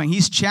they're doing.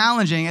 He's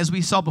challenging, as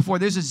we saw before,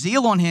 there's a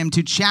zeal on him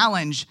to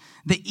challenge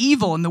the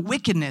evil and the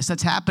wickedness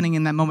that's happening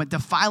in that moment,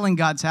 defiling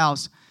God's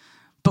house.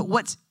 But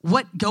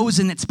what goes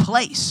in its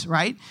place,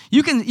 right?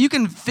 You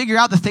can figure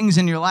out the things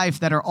in your life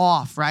that are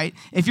off, right?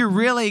 If you're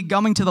really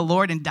going to the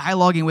Lord and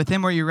dialoguing with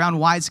him, or you're around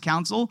wise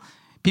counsel,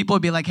 people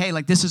would be like, hey,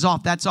 like, this is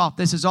off, that's off,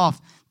 this is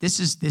off. This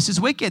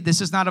is wicked,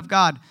 this is not of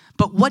God.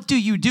 But what do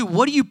you do?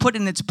 What do you put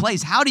in its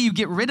place? How do you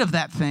get rid of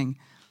that thing?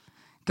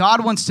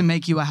 God wants to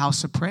make you a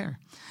house of prayer.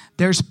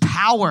 There's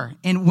power.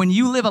 And when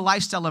you live a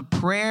lifestyle of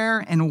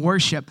prayer and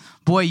worship,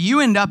 boy, you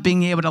end up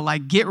being able to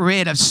like get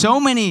rid of so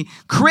many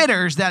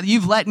critters that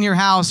you've let in your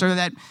house, or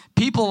that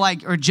people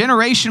like, or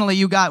generationally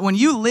you got. When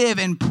you live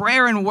in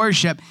prayer and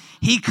worship,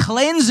 he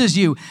cleanses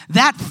you.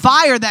 That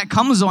fire that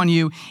comes on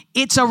you,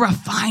 it's a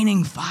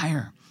refining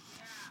fire.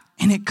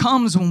 And it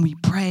comes when we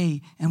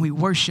pray and we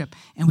worship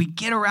and we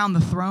get around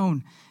the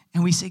throne.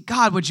 And we say,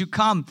 God, would you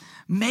come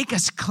make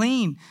us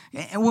clean?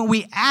 And when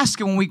we ask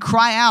and when we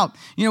cry out,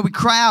 we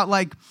cry out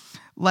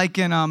like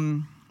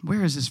in,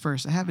 where is this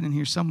verse? I have it in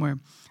here somewhere.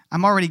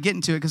 I'm already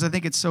getting to it because I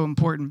think it's so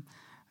important.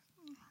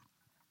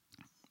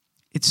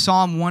 It's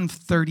Psalm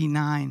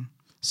 139.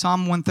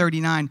 Psalm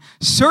 139.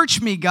 Search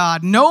me,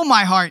 God, know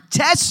my heart,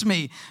 test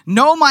me,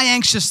 know my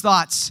anxious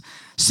thoughts.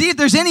 See if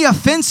there's any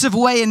offensive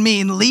way in me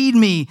and lead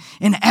me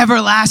in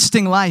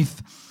everlasting life.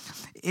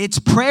 It's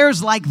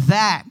prayers like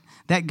that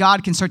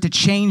God can start to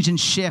change and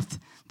shift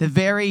the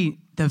very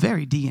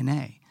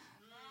DNA.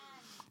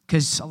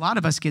 Because a lot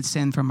of us get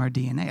sin from our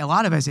DNA. A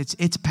lot of us,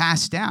 it's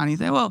passed down. You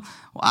think, well,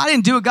 I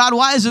didn't do it, God.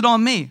 Why is it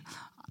on me?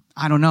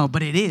 I don't know,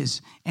 but it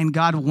is. And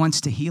God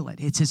wants to heal it.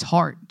 It's his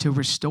heart to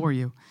restore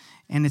you.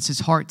 And it's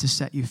his heart to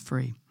set you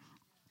free.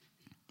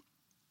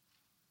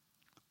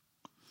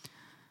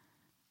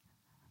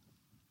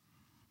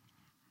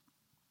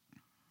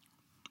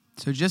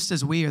 So just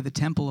as we are the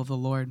temple of the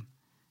Lord,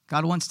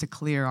 God wants to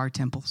clear our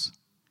temples.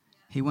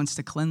 He wants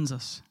to cleanse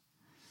us.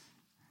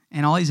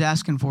 And all he's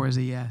asking for is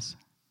a yes.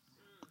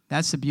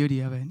 That's the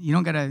beauty of it. You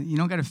don't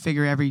gotta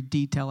figure every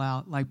detail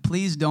out. Like,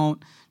 please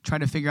don't try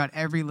to figure out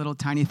every little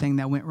tiny thing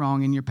that went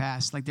wrong in your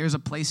past. Like, there's a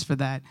place for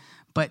that.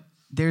 But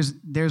there's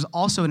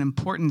also an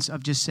importance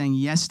of just saying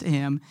yes to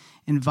him,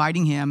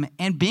 inviting him,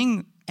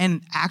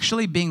 and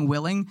actually being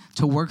willing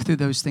to work through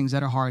those things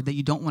that are hard, that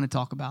you don't want to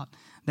talk about,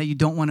 that you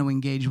don't want to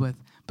engage with,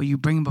 but you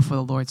bring them before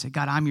the Lord. Say,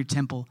 God, I'm your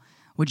temple.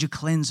 Would you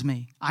cleanse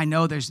me? I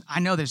know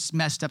there's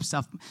messed up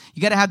stuff.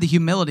 You got to have the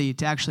humility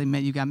to actually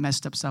admit you got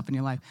messed up stuff in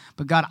your life.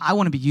 But God, I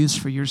want to be used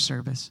for your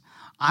service.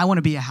 I want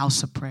to be a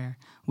house of prayer.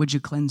 Would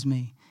you cleanse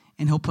me?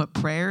 And he'll put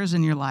prayers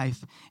in your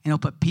life, and he'll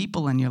put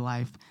people in your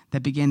life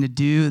that begin to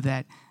do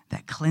that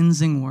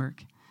cleansing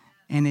work.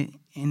 And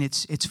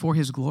it's for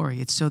his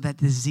glory. It's so that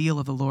the zeal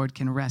of the Lord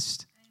can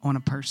rest on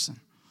a person.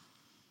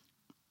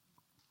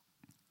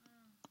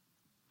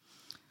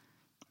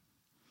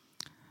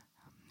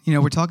 You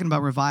know, we're talking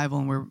about revival,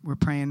 and we're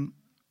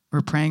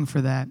praying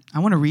for that. I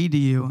want to read to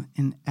you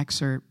an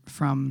excerpt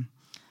from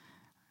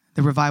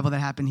the revival that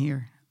happened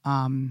here,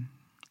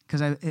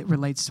 because it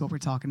relates to what we're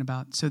talking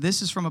about. So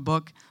this is from a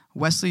book,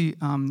 Wesley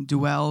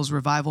Duell's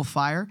Revival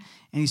Fire,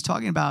 and he's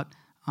talking about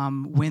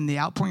when the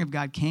outpouring of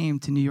God came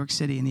to New York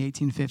City in the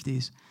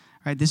 1850s.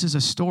 Right, this is a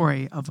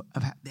story of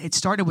it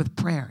started with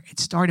prayer. It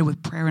started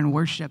with prayer and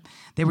worship.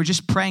 They were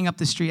just praying up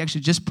the street,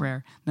 actually just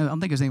prayer. No, I don't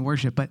think it was any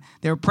worship, but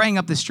they were praying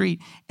up the street,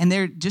 and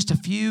they're just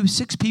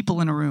 6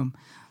 people in a room.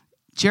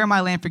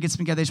 Jeremiah Lanford gets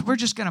them together. They say, we're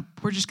just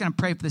gonna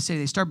pray for the city.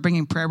 They start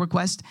bringing prayer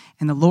requests,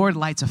 and the Lord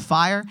lights a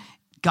fire.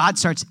 God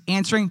starts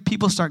answering.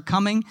 People start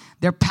coming.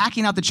 They're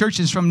packing out the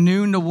churches from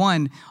noon to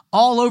 1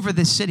 all over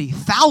the city,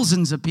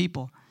 thousands of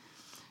people.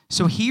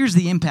 So here's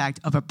the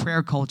impact of a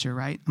prayer culture,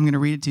 right? I'm going to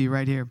read it to you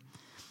right here.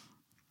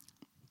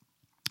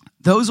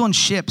 Those on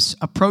ships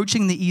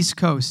approaching the East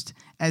Coast,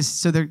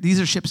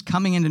 these are ships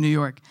coming into New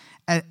York,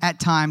 at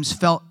times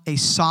felt a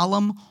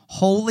solemn,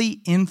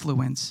 holy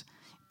influence,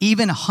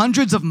 even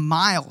hundreds of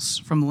miles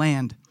from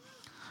land.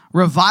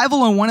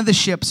 Revival on one of the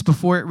ships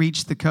before it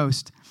reached the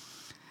coast.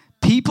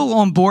 People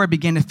on board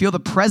began to feel the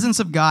presence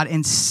of God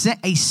and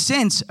a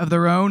sense of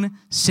their own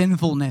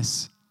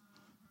sinfulness.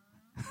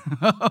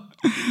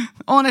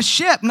 On a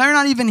ship, they're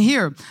not even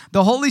here.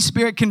 The Holy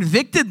Spirit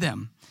convicted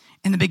them,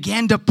 and they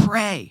began to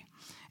pray.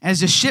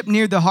 As the ship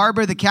neared the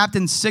harbor, the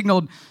captain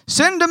signaled,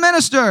 "Send a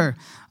minister."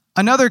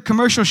 Another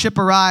commercial ship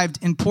arrived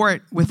in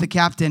port with the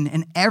captain,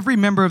 and every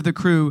member of the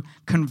crew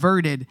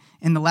converted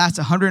in the last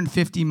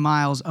 150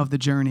 miles of the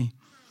journey.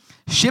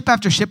 Ship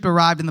after ship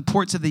arrived in the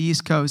ports of the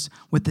East Coast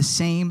with the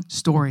same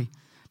story.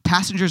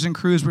 Passengers and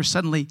crews were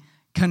suddenly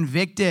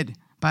convicted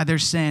by their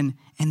sin,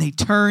 and they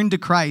turned to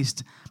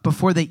Christ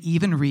before they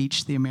even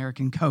reached the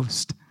American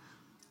coast.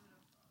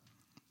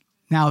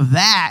 Now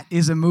that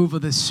is a move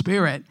of the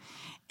Spirit.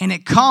 And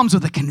it comes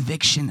with a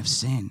conviction of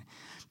sin,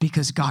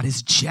 because God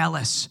is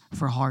jealous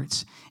for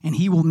hearts, and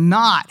he will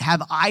not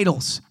have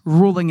idols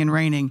ruling and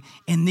reigning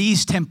in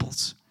these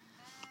temples.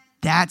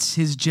 That's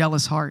his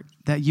jealous heart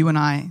that you and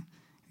I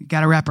got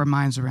to wrap our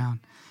minds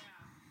around,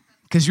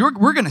 because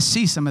we're going to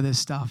see some of this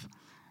stuff.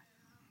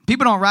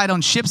 People don't ride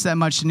on ships that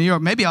much in New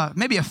York. Maybe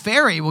a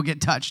ferry will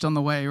get touched on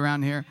the way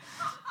around here.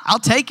 I'll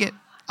take it.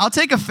 I'll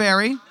take a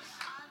ferry.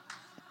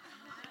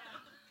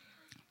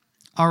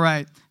 All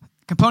right.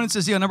 Components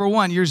of zeal. Number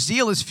 1, your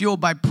zeal is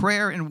fueled by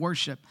prayer and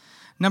worship.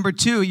 Number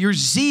 2, your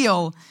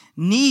zeal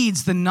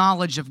needs the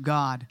knowledge of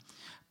God.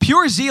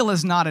 Pure zeal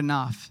is not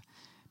enough.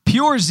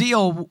 Pure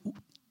zeal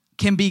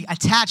can be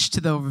attached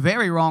to the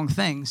very wrong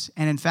things.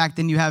 And in fact,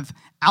 then you have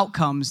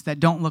outcomes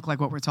that don't look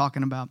like what we're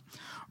talking about.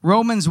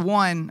 Romans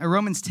 10,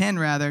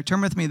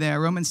 turn with me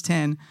there. Romans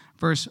 10,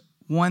 verse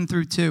 1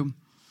 through 2.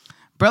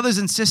 Brothers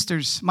and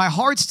sisters, my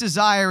heart's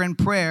desire and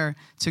prayer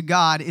to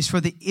God is for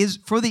the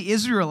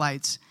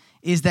Israelites,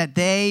 is that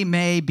they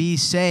may be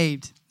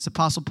saved. It's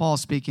Apostle Paul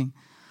speaking.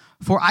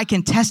 For I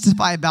can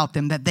testify about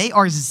them that they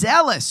are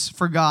zealous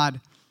for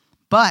God,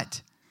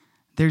 but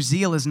their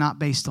zeal is not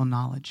based on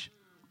knowledge.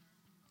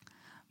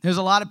 There's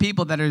a lot of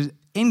people that are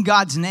in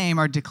God's name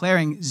are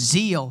declaring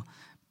zeal,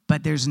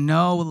 but there's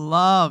no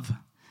love.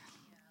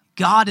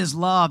 God is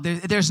love.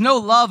 There's no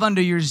love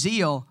under your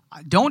zeal.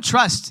 Don't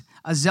trust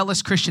a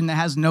zealous Christian that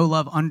has no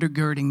love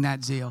undergirding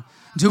that zeal.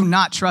 Do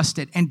not trust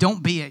it, and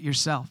don't be it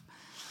yourself.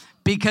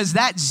 Because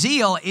that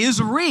zeal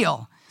is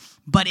real,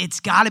 but it's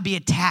got to be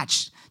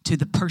attached to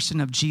the person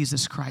of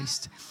Jesus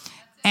Christ.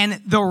 And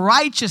the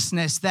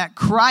righteousness that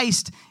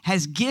Christ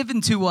has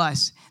given to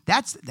us,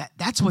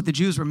 that's what the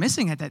Jews were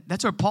missing at that.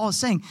 That's what Paul is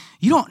saying.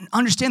 You don't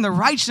understand the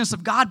righteousness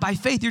of God by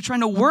faith. You're trying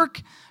to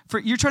work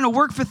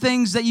for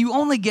things that you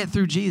only get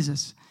through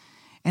Jesus.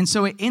 And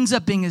so it ends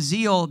up being a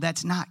zeal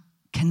that's not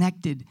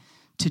connected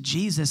to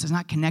Jesus. It's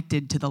not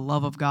connected to the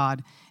love of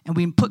God. And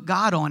we put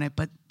God on it,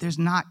 but there's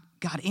not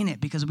God in it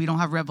because we don't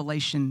have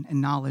revelation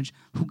and knowledge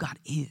who God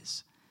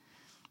is.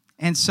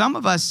 And some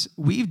of us,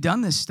 we've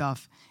done this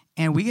stuff,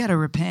 and we got to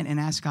repent and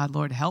ask God,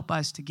 Lord, help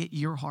us to get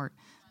your heart.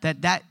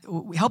 That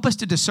help us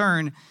to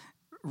discern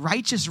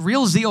righteous,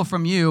 real zeal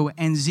from you,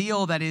 and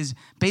zeal that is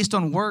based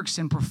on works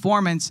and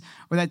performance,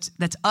 or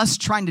that's us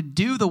trying to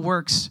do the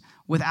works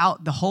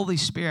without the Holy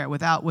Spirit,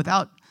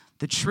 without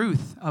the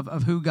truth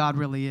of who God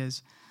really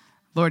is.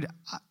 Lord,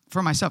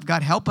 for myself,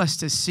 God, help us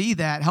to see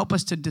that. Help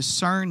us to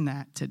discern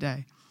that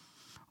today.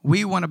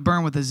 We want to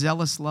burn with a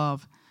zealous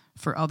love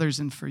for others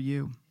and for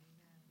you.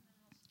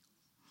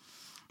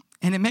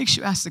 And it makes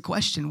you ask the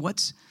question,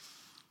 what's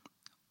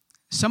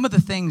some of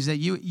the things that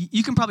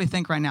you can probably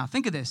think right now.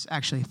 Think of this,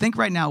 actually. Think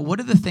right now, what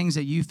are the things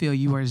that you feel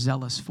you are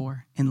zealous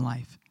for in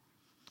life?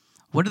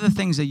 What are the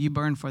things that you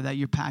burn for, that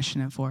you're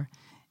passionate for?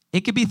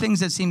 It could be things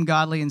that seem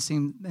godly and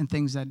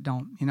things that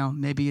don't. You know,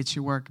 maybe it's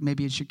your work,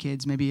 maybe it's your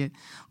kids,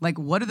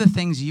 what are the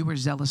things you were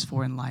zealous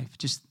for in life?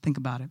 Just think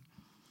about it.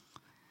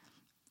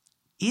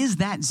 Is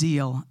that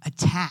zeal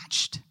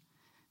attached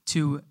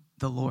to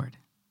the Lord?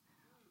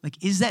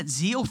 Like, is that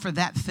zeal for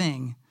that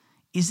thing,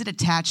 is it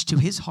attached to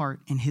his heart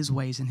and his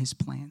ways and his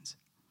plans?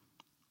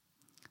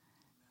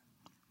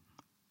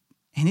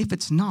 And if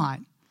it's not,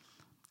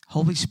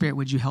 Holy Spirit,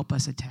 would you help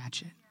us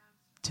attach it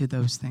to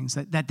those things?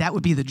 That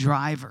would be the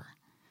driver.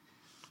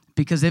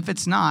 Because if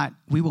it's not,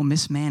 we will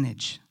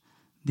mismanage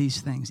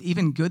these things,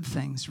 even good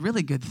things,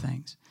 really good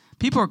things.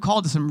 People are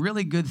called to some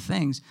really good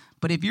things,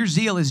 but if your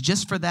zeal is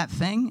just for that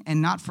thing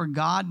and not for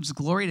God's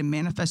glory to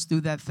manifest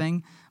through that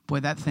thing,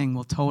 boy, that thing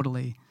will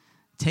totally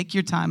take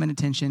your time and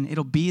attention.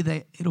 It'll be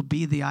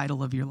the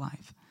idol of your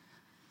life.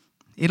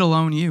 It'll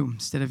own you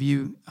instead of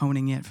you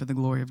owning it for the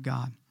glory of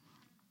God.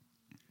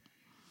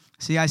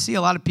 See, I see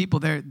a lot of people,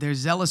 they're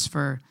zealous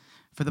for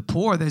the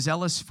poor. They're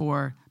zealous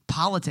for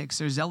politics.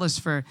 They're zealous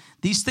for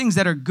these things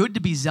that are good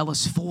to be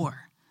zealous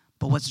for.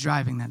 But what's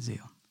driving that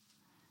zeal?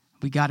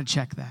 We got to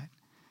check that.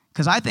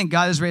 Because I think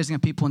God is raising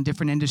up people in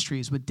different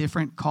industries with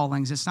different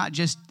callings. It's not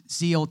just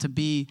zeal to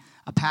be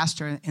a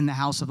pastor in the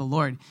house of the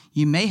Lord.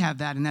 You may have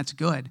that, and that's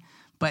good.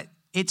 But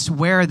it's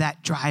where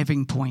that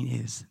driving point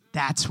is.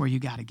 That's where you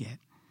got to get.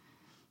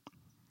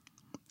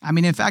 I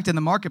mean, in fact, in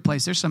the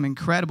marketplace, there's some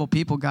incredible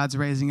people God's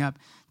raising up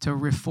to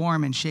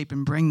reform and shape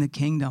and bring the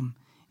kingdom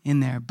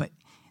in there. But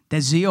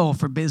the zeal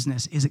for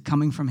business, is it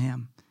coming from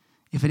him?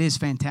 If it is,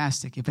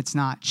 fantastic. If it's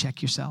not,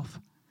 check yourself,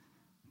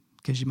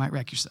 because you might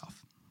wreck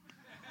yourself.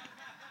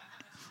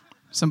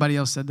 Somebody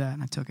else said that,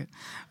 and I took it.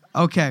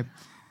 Okay,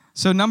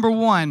 so number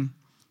one,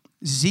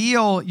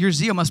 your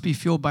zeal must be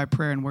fueled by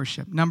prayer and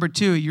worship. Number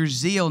two, your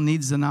zeal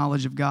needs the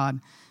knowledge of God.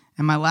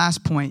 And my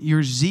last point,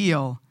 your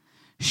zeal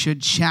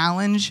should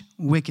challenge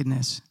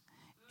wickedness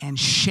and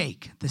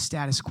shake the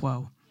status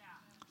quo.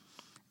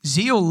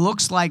 Zeal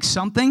looks like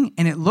something,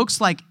 and it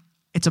looks like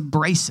it's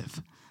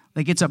abrasive.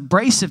 Like it's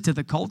abrasive to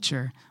the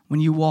culture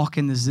when you walk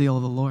in the zeal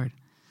of the Lord.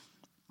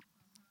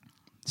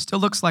 Still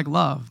looks like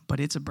love, but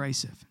it's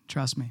abrasive.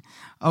 Trust me.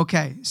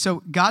 Okay,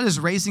 so God is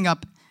raising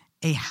up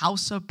a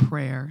house of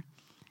prayer.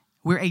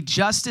 We're a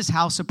justice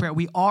house of prayer.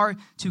 We are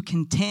to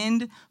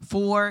contend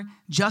for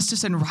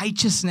justice and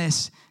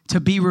righteousness to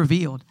be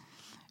revealed.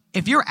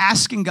 If you're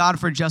asking God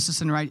for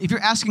justice and right, if you're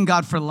asking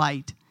God for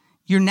light,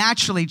 you're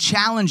naturally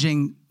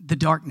challenging the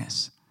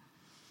darkness.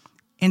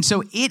 And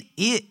so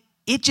it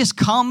just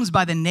comes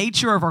by the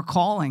nature of our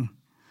calling.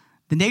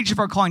 The nature of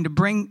our calling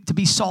to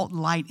be salt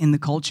and light in the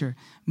culture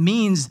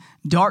means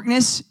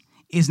darkness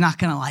is not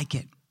going to like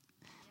it.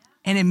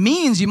 And it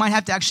means you might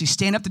have to actually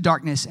stand up to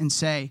darkness and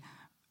say,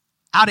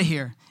 out of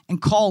here,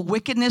 and call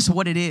wickedness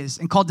what it is,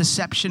 and call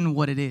deception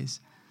what it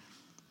is.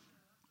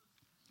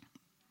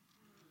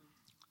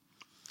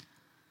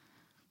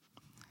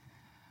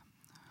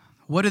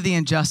 What are the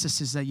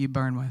injustices that you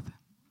burn with?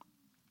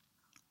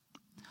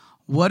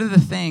 What are the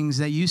things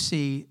that you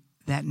see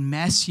that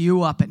mess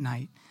you up at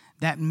night,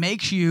 that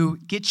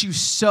gets you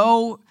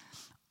so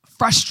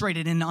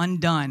frustrated and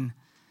undone?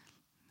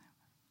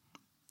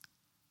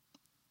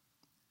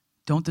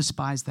 Don't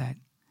despise that.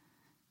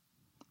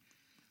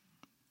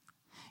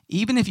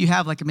 Even if you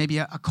have maybe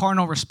a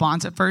carnal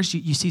response at first,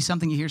 you see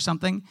something, you hear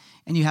something,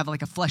 and you have a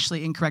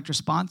fleshly incorrect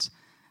response,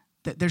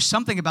 there's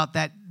something about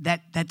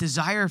that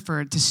desire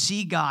to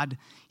see God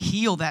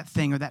heal that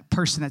thing or that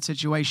person, that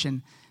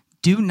situation.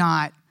 Do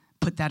not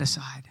put that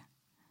aside.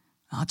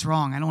 Oh, that's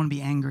wrong. I don't want to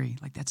be angry.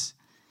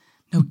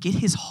 No, get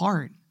his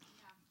heart.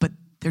 But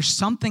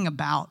there's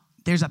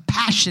a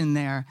passion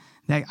there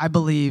that I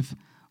believe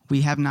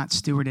we have not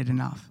stewarded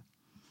enough.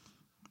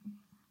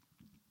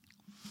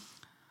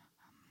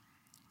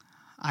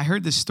 I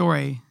heard this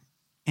story,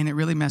 and it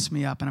really messed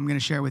me up, and I'm going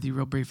to share it with you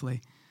real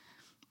briefly.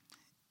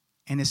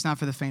 And it's not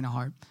for the faint of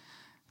heart.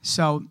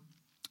 So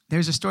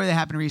there's a story that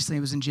happened recently.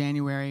 It was in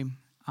January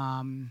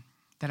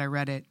that I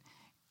read it.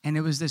 And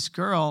it was this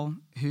girl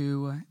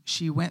who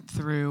she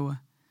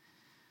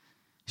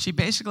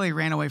basically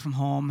ran away from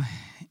home,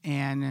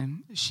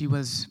 and she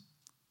was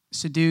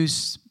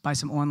seduced by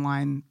some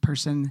online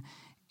person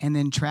and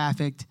then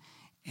trafficked.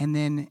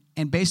 And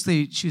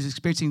basically she was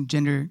experiencing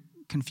gender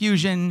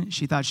confusion.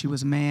 She thought she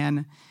was a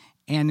man.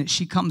 And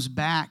she comes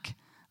back.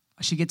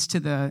 She gets to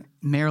the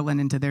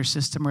Maryland, into their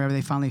system, wherever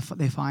they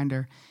find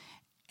her.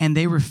 And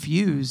they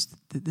refused,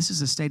 this is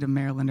the state of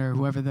Maryland or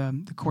whoever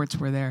the courts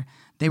were there,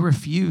 they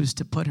refused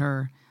to put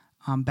her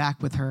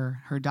back with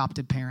her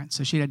adopted parents.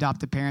 So she had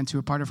adopted parents who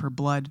were part of her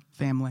blood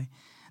family.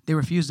 They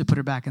refused to put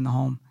her back in the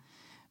home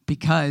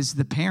because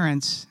the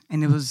parents,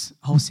 and it was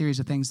a whole series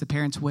of things, the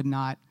parents would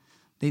not,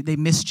 they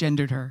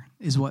misgendered her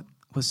is what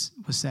was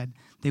said.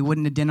 They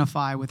wouldn't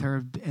identify with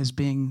her as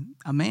being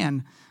a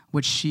man,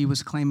 which she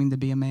was claiming to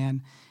be a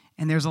man.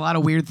 And there's a lot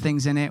of weird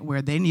things in it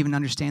where they didn't even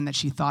understand that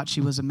she thought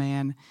she was a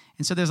man.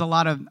 And so there's a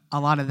lot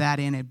of that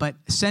in it. But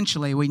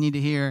essentially, we need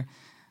to hear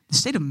the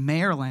state of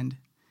Maryland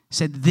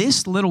said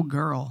this little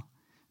girl,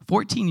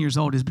 14 years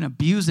old, has been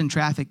abused in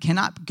traffic,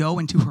 cannot go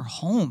into her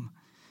home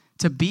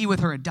to be with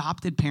her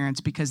adopted parents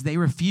because they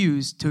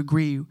refuse to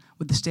agree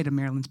with the state of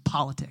Maryland's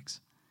politics.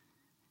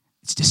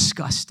 It's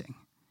disgusting.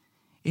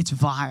 It's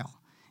vile.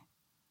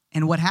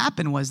 And what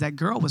happened was that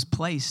girl was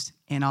placed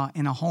in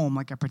a home,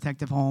 like a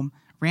protective home,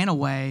 ran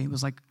away. It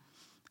was like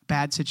a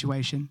bad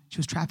situation. She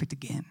was trafficked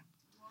again.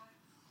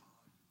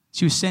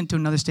 She was sent to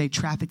another state,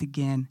 trafficked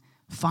again.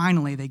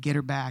 Finally, they get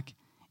her back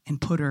and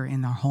put her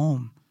in their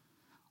home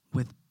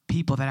with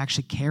people that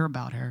actually care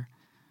about her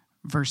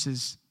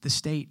versus the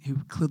state who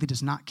clearly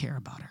does not care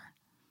about her.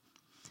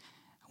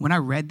 When I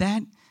read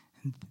that,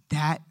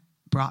 that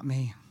brought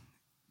me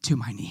to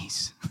my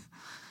knees.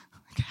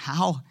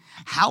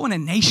 How in a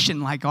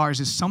nation like ours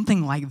is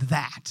something like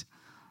that?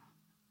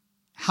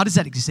 How does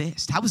that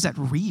exist? How is that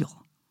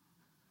real?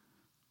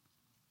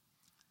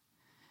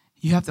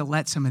 You have to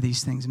let some of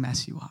these things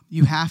mess you up.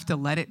 You have to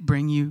let it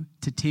bring you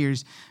to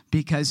tears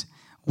because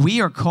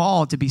we are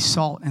called to be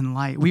salt and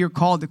light. We are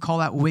called to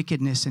call out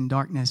wickedness and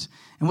darkness.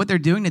 And what they're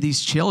doing to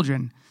these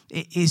children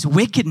is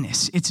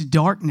wickedness. It's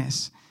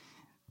darkness.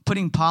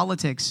 Putting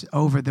politics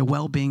over the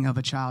well-being of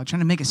a child,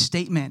 trying to make a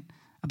statement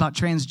about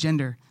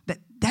transgender.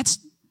 That's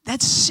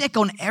sick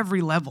on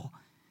every level.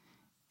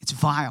 It's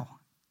vile.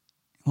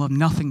 Will have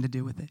nothing to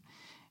do with it.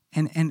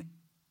 And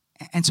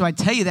so I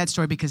tell you that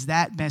story because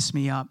that messed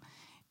me up.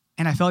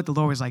 And I felt like the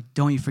Lord was like,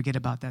 don't you forget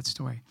about that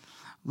story.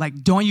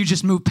 Like, don't you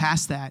just move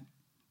past that.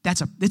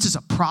 This is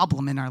a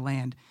problem in our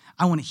land.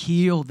 I want to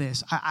heal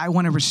this. I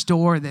want to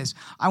restore this.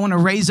 I want to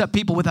raise up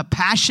people with a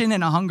passion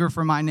and a hunger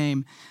for my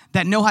name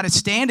that know how to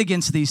stand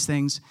against these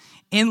things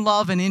in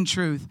love and in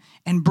truth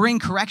and bring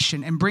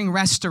correction and bring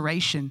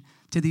restoration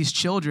to these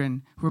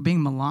children who are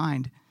being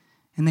maligned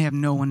and they have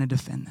no one to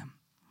defend them.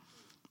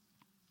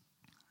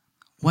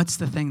 What's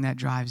the thing that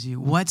drives you?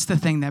 What's the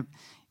thing that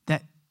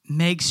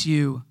makes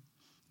you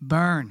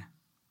burn?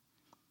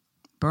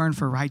 Burn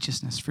for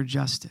righteousness, for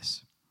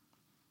justice.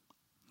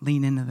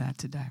 Lean into that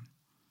today.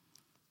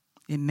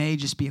 It may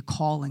just be a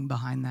calling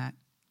behind that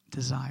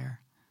desire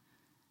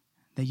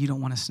that you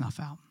don't want to snuff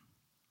out.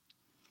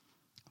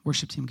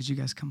 Worship team, could you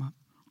guys come up?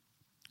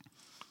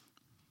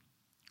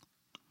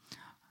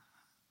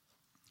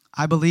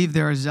 I believe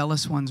there are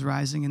zealous ones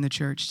rising in the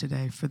church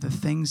today for the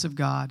things of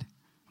God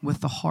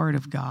with the heart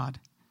of God.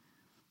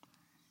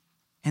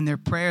 And their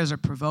prayers are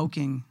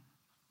provoking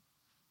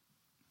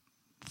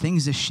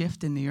things to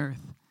shift in the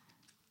earth.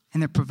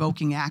 And they're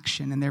provoking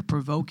action. And they're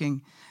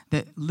provoking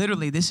that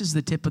literally this is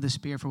the tip of the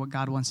spear for what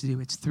God wants to do.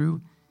 It's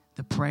through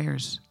the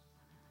prayers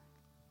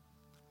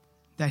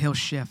that he'll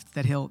shift,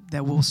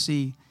 that we'll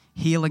see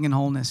healing and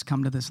wholeness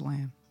come to this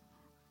land.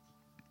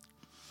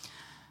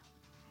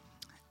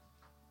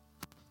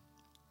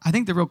 I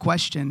think the real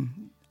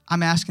question,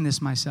 I'm asking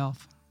this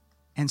myself.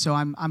 And so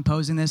I'm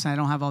posing this and I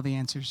don't have all the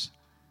answers.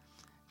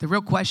 The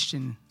real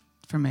question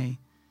for me,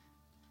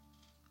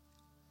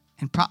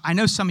 and I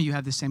know some of you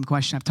have the same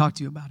question. I've talked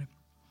to you about it.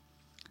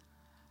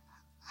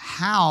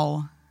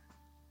 How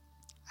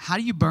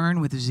do you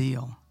burn with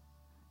zeal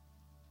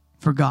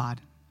for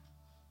God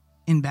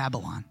in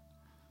Babylon?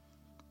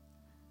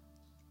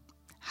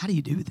 How do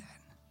you do that?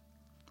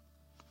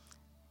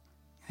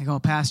 I go,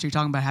 Pastor, you're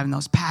talking about having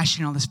those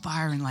passion, all this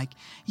fire, and like,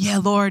 yeah,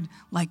 Lord,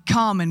 like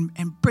come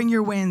and bring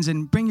your winds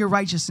and bring your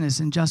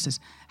righteousness and justice.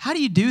 How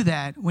do you do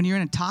that when you're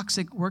in a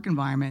toxic work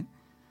environment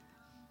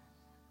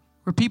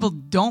where people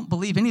don't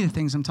believe any of the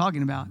things I'm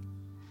talking about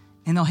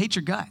and they'll hate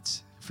your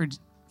guts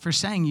for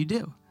saying you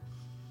do?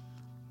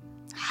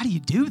 How do you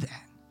do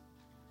that?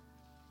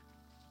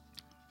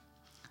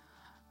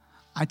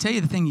 I tell you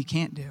the thing you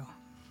can't do.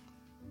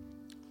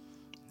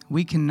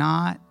 We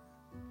cannot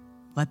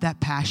let that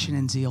passion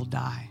and zeal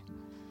die.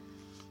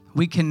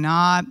 We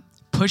cannot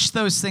push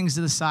those things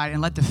to the side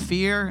and let the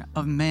fear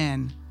of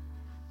man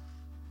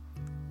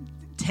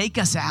take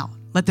us out.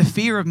 Let the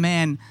fear of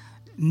man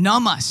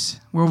numb us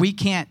where we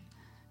can't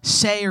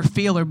say or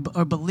feel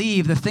or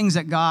believe the things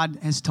that God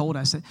has told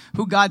us,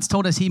 who God's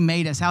told us he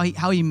made us, how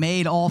he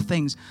made all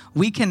things.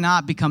 We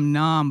cannot become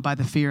numb by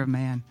the fear of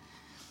man.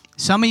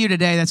 Some of you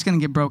today, that's going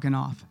to get broken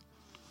off.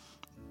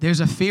 There's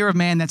a fear of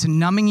man that's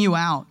numbing you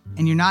out,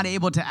 and you're not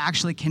able to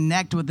actually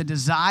connect with the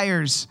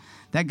desires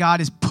that God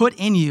has put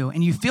in you,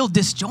 and you feel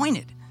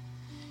disjointed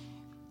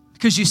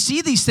because you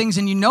see these things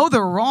and you know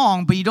they're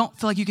wrong, but you don't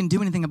feel like you can do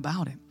anything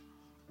about it.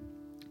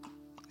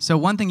 So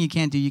one thing you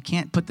can't do, you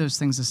can't put those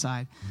things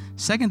aside.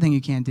 Second thing you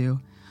can't do,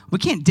 we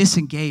can't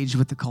disengage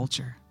with the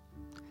culture.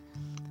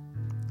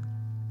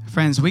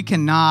 Friends, we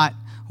cannot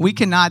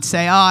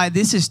say, oh,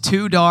 this is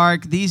too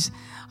dark.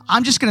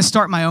 I'm just going to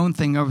start my own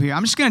thing over here.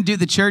 I'm just going to do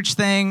the church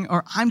thing,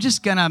 or I'm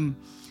just going to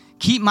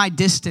keep my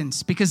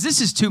distance because this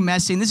is too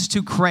messy and this is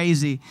too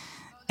crazy.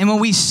 And when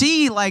we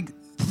see like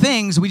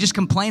things, we just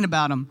complain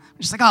about them.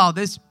 We're just like, oh,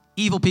 there's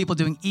evil people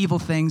doing evil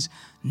things.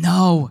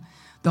 No,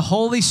 the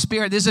Holy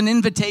Spirit, there's an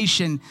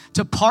invitation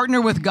to partner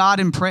with God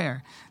in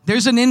prayer.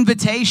 There's an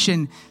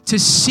invitation to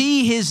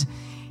see His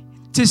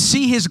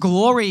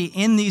glory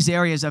in these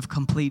areas of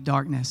complete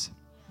darkness.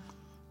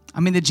 I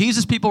mean, the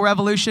Jesus People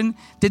Revolution,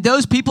 did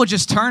those people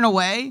just turn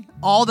away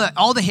all the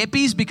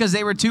hippies because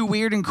they were too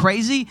weird and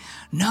crazy?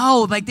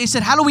 No, like they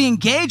said, how do we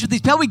engage with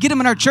these people? How do we get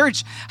them in our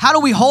church? How do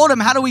we hold them?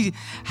 How do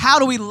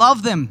we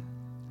love them?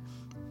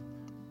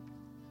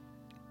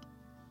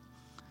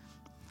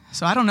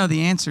 So I don't know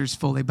the answers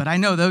fully, but I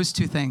know those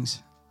two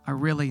things are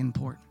really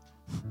important.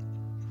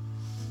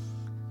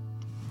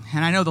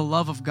 And I know the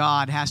love of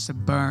God has to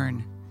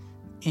burn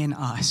in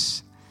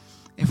us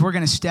if we're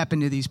going to step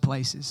into these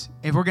places,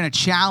 if we're going to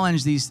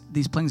challenge these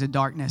plains of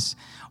darkness.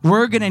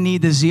 We're going to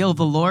need the zeal of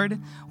the Lord,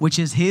 which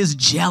is His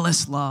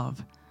jealous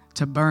love,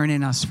 to burn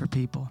in us for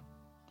people.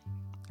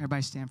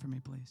 Everybody stand for me,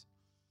 please.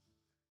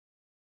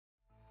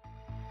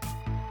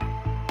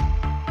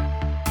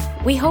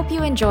 We hope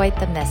you enjoyed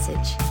the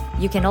message.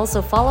 You can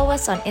also follow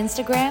us on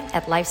Instagram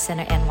at Life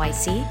Center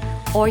NYC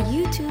or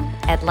YouTube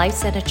at Life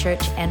Center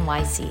Church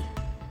NYC.